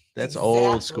 man. That's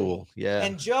old Exactly. school. Yeah.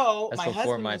 And Joe, That's my before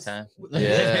husband, my was- time.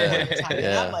 Yeah, And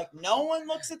yeah. I'm like, no one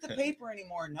looks at the paper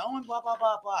anymore. No one, blah blah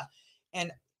blah blah.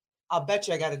 And I'll bet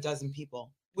you I got a dozen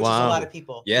people, which is a lot Wow. of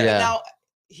people. Yeah. And Yeah. now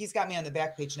he's got me on the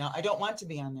back page now. I don't want to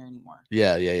be on there anymore.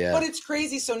 Yeah. But it's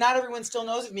crazy. So not everyone still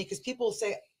knows of me because people will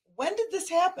say, when did this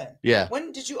happen? Yeah.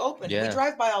 When did you open? Yeah. We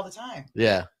drive by all the time.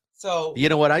 Yeah. So You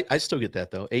know what? I still get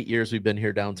that though. 8 years we've been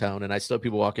here downtown, and I still have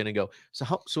people walk in and go, So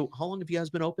how long have you guys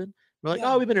been open? We're like,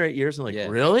 Yeah. Oh, we've been here 8 years. And I'm like, Yeah.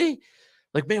 really?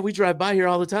 Like, man, we drive by here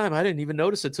all the time. I didn't even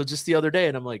notice it till just the other day.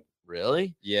 And I'm like,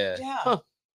 really? Yeah. yeah. Huh.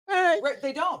 All right. Right,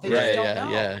 they don't. They Right, just don't yeah,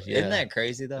 know. yeah. Isn't that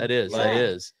crazy though? That is. Yeah. That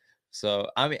is. So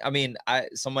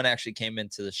someone actually came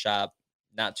into the shop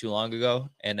not too long ago,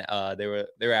 and they were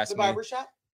The asking me, barber shop?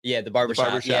 yeah, the barber shop,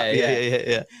 Barbershop.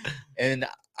 yeah. And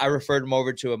I referred them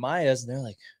over to Amaya's, and they're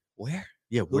like, where?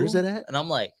 Yeah. Where's Who? that at? And I'm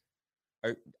like,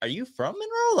 are you from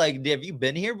Monroe? Like, have you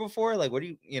been here before? Like, what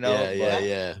do you know?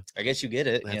 Yeah. but I guess you get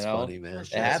it. That's you know, funny, man. For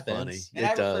sure. it That's happens. funny. And I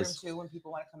It refer does. them to when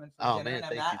people want to come in for Oh, dinner man, and I'm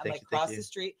thank not. you, I'm thank like you, thank cross you. the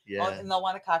street. Yeah. Oh, and they'll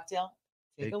want a cocktail.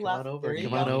 Take Hey, a come left. on over. There you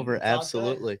Come on go. over. It's all good.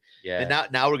 Absolutely. Yeah.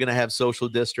 And now we're gonna have social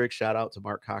district. Shout out to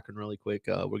Mark Cochran really quick.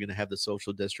 We're gonna have the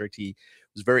social district. He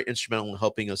was very instrumental in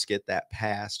helping us get that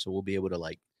passed, so we'll be able to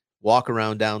like walk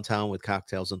around downtown with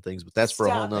cocktails and things. But that's for a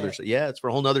whole Stop nother. it. Yeah, it's for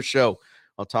a whole nother show.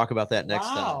 I'll talk about that next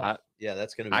Wow. time. Yeah,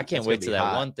 that's gonna be. I that's can't gonna wait be to that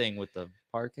hot. one thing with the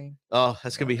parking. Oh,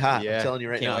 that's gonna be hot. Yeah, I'm telling you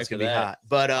right can't now, wait it's for gonna be that. hot.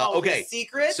 But Oh, the okay.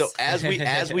 secrets. So as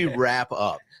we wrap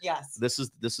up, yes. this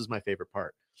is my favorite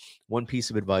part. One piece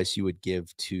of advice you would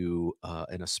give to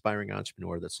an aspiring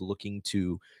entrepreneur that's looking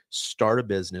to start a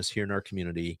business here in our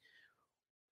community.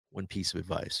 One piece of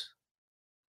advice.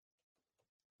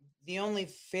 The only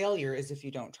failure is if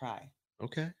you don't try.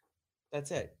 Okay.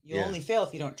 That's it. You Yeah. only fail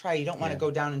if you don't try. You don't want to Yeah.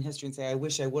 go down in history and say, I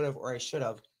wish I would have or I should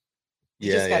have.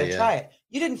 You Yeah, just got to yeah. try it.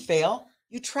 You didn't fail.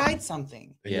 You tried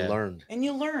something And Yeah. you learned. and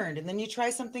you learned, and then you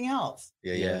try something else.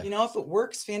 Yeah, Yeah. yeah. You know, if it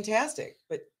works, fantastic.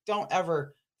 But don't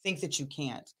ever think that you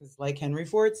can't. Because like Henry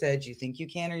Ford said, you think you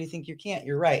can or you think you can't.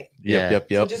 You're right. Yeah. Yep.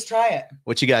 So just try it.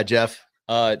 What you got, Jeff?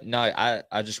 No,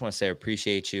 I just want to say I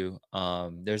appreciate you.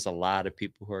 There's a lot of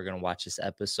people who are gonna watch this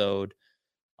episode.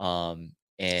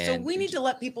 And So we need to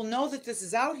let people know that this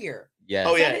is out here. yes.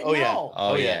 Oh, I yeah. didn't Oh, yeah. know.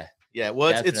 Oh Oh, yeah. yeah. Yeah. Well,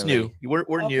 it's new. Definitely.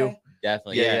 We're new. Okay.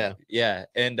 Definitely. Yeah, Yeah.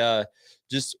 And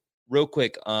just real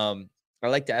quick, I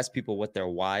like to ask people what their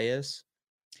why is.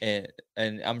 And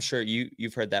I'm sure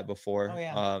you've heard that before. Oh,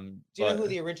 yeah. Do you know but- who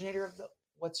the originator of the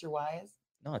What's Your Why is?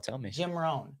 No, tell me. Jim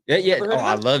Rohn. Yeah, yeah. Ever heard Oh, of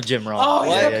I him? love Jim Rohn. Oh,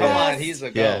 he's Yeah, the yeah, Come yeah. on. best. He's a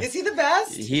Yeah. go. Is he the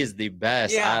best? He is the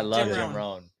best. Yeah, I love Jim Jim Rohn.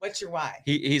 Rohn. What's your why?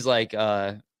 He's like,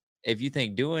 if you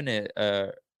think doing it,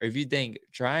 or if you think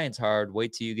trying's hard,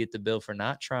 wait till you get the bill for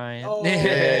not trying. Oh,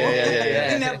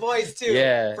 yeah. in that voice too.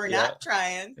 Yeah, For yeah. not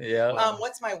trying. Yeah.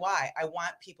 What's my why? I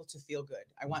want people to feel good.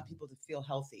 I want people to feel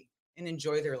healthy and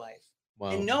enjoy their life.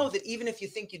 Wow. And know that even if you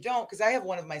think you don't, because I have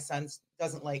one of my sons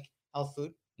doesn't like health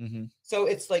food. Mm-hmm. So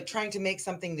it's like trying to make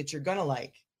something that you're gonna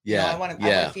like. You know, Yeah. I want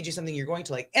to feed you something you're going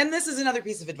to like. And this is another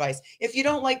piece of advice. If you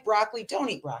don't like broccoli, don't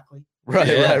eat broccoli. Right,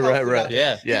 Yeah. right.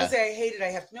 Yeah. Yeah. People say I hate it. I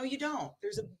have to. No, you don't.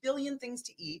 There's a billion things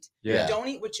to eat. Yeah. Don't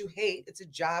eat what you hate. It's a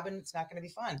job and it's not going to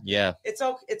be fun. Yeah. It's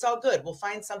all good. We'll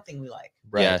find something we like.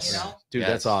 Right. Yes. You know? Dude,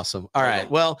 that's Yes. awesome. All right. Okay.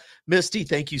 Well, Misty,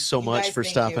 thank you so You much guys, for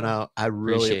thank stopping you. out. I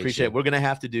really appreciate you. it. We're going to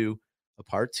have to do a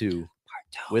part two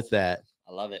with that.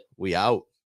 I love it. We out.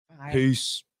 Bye.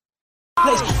 Peace.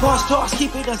 Place boss talks,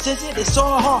 keep it uncensored, it's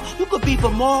all hard. You could be for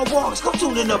more walks, come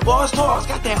tune in the boss talks.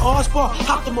 Got that all sport,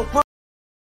 optimal.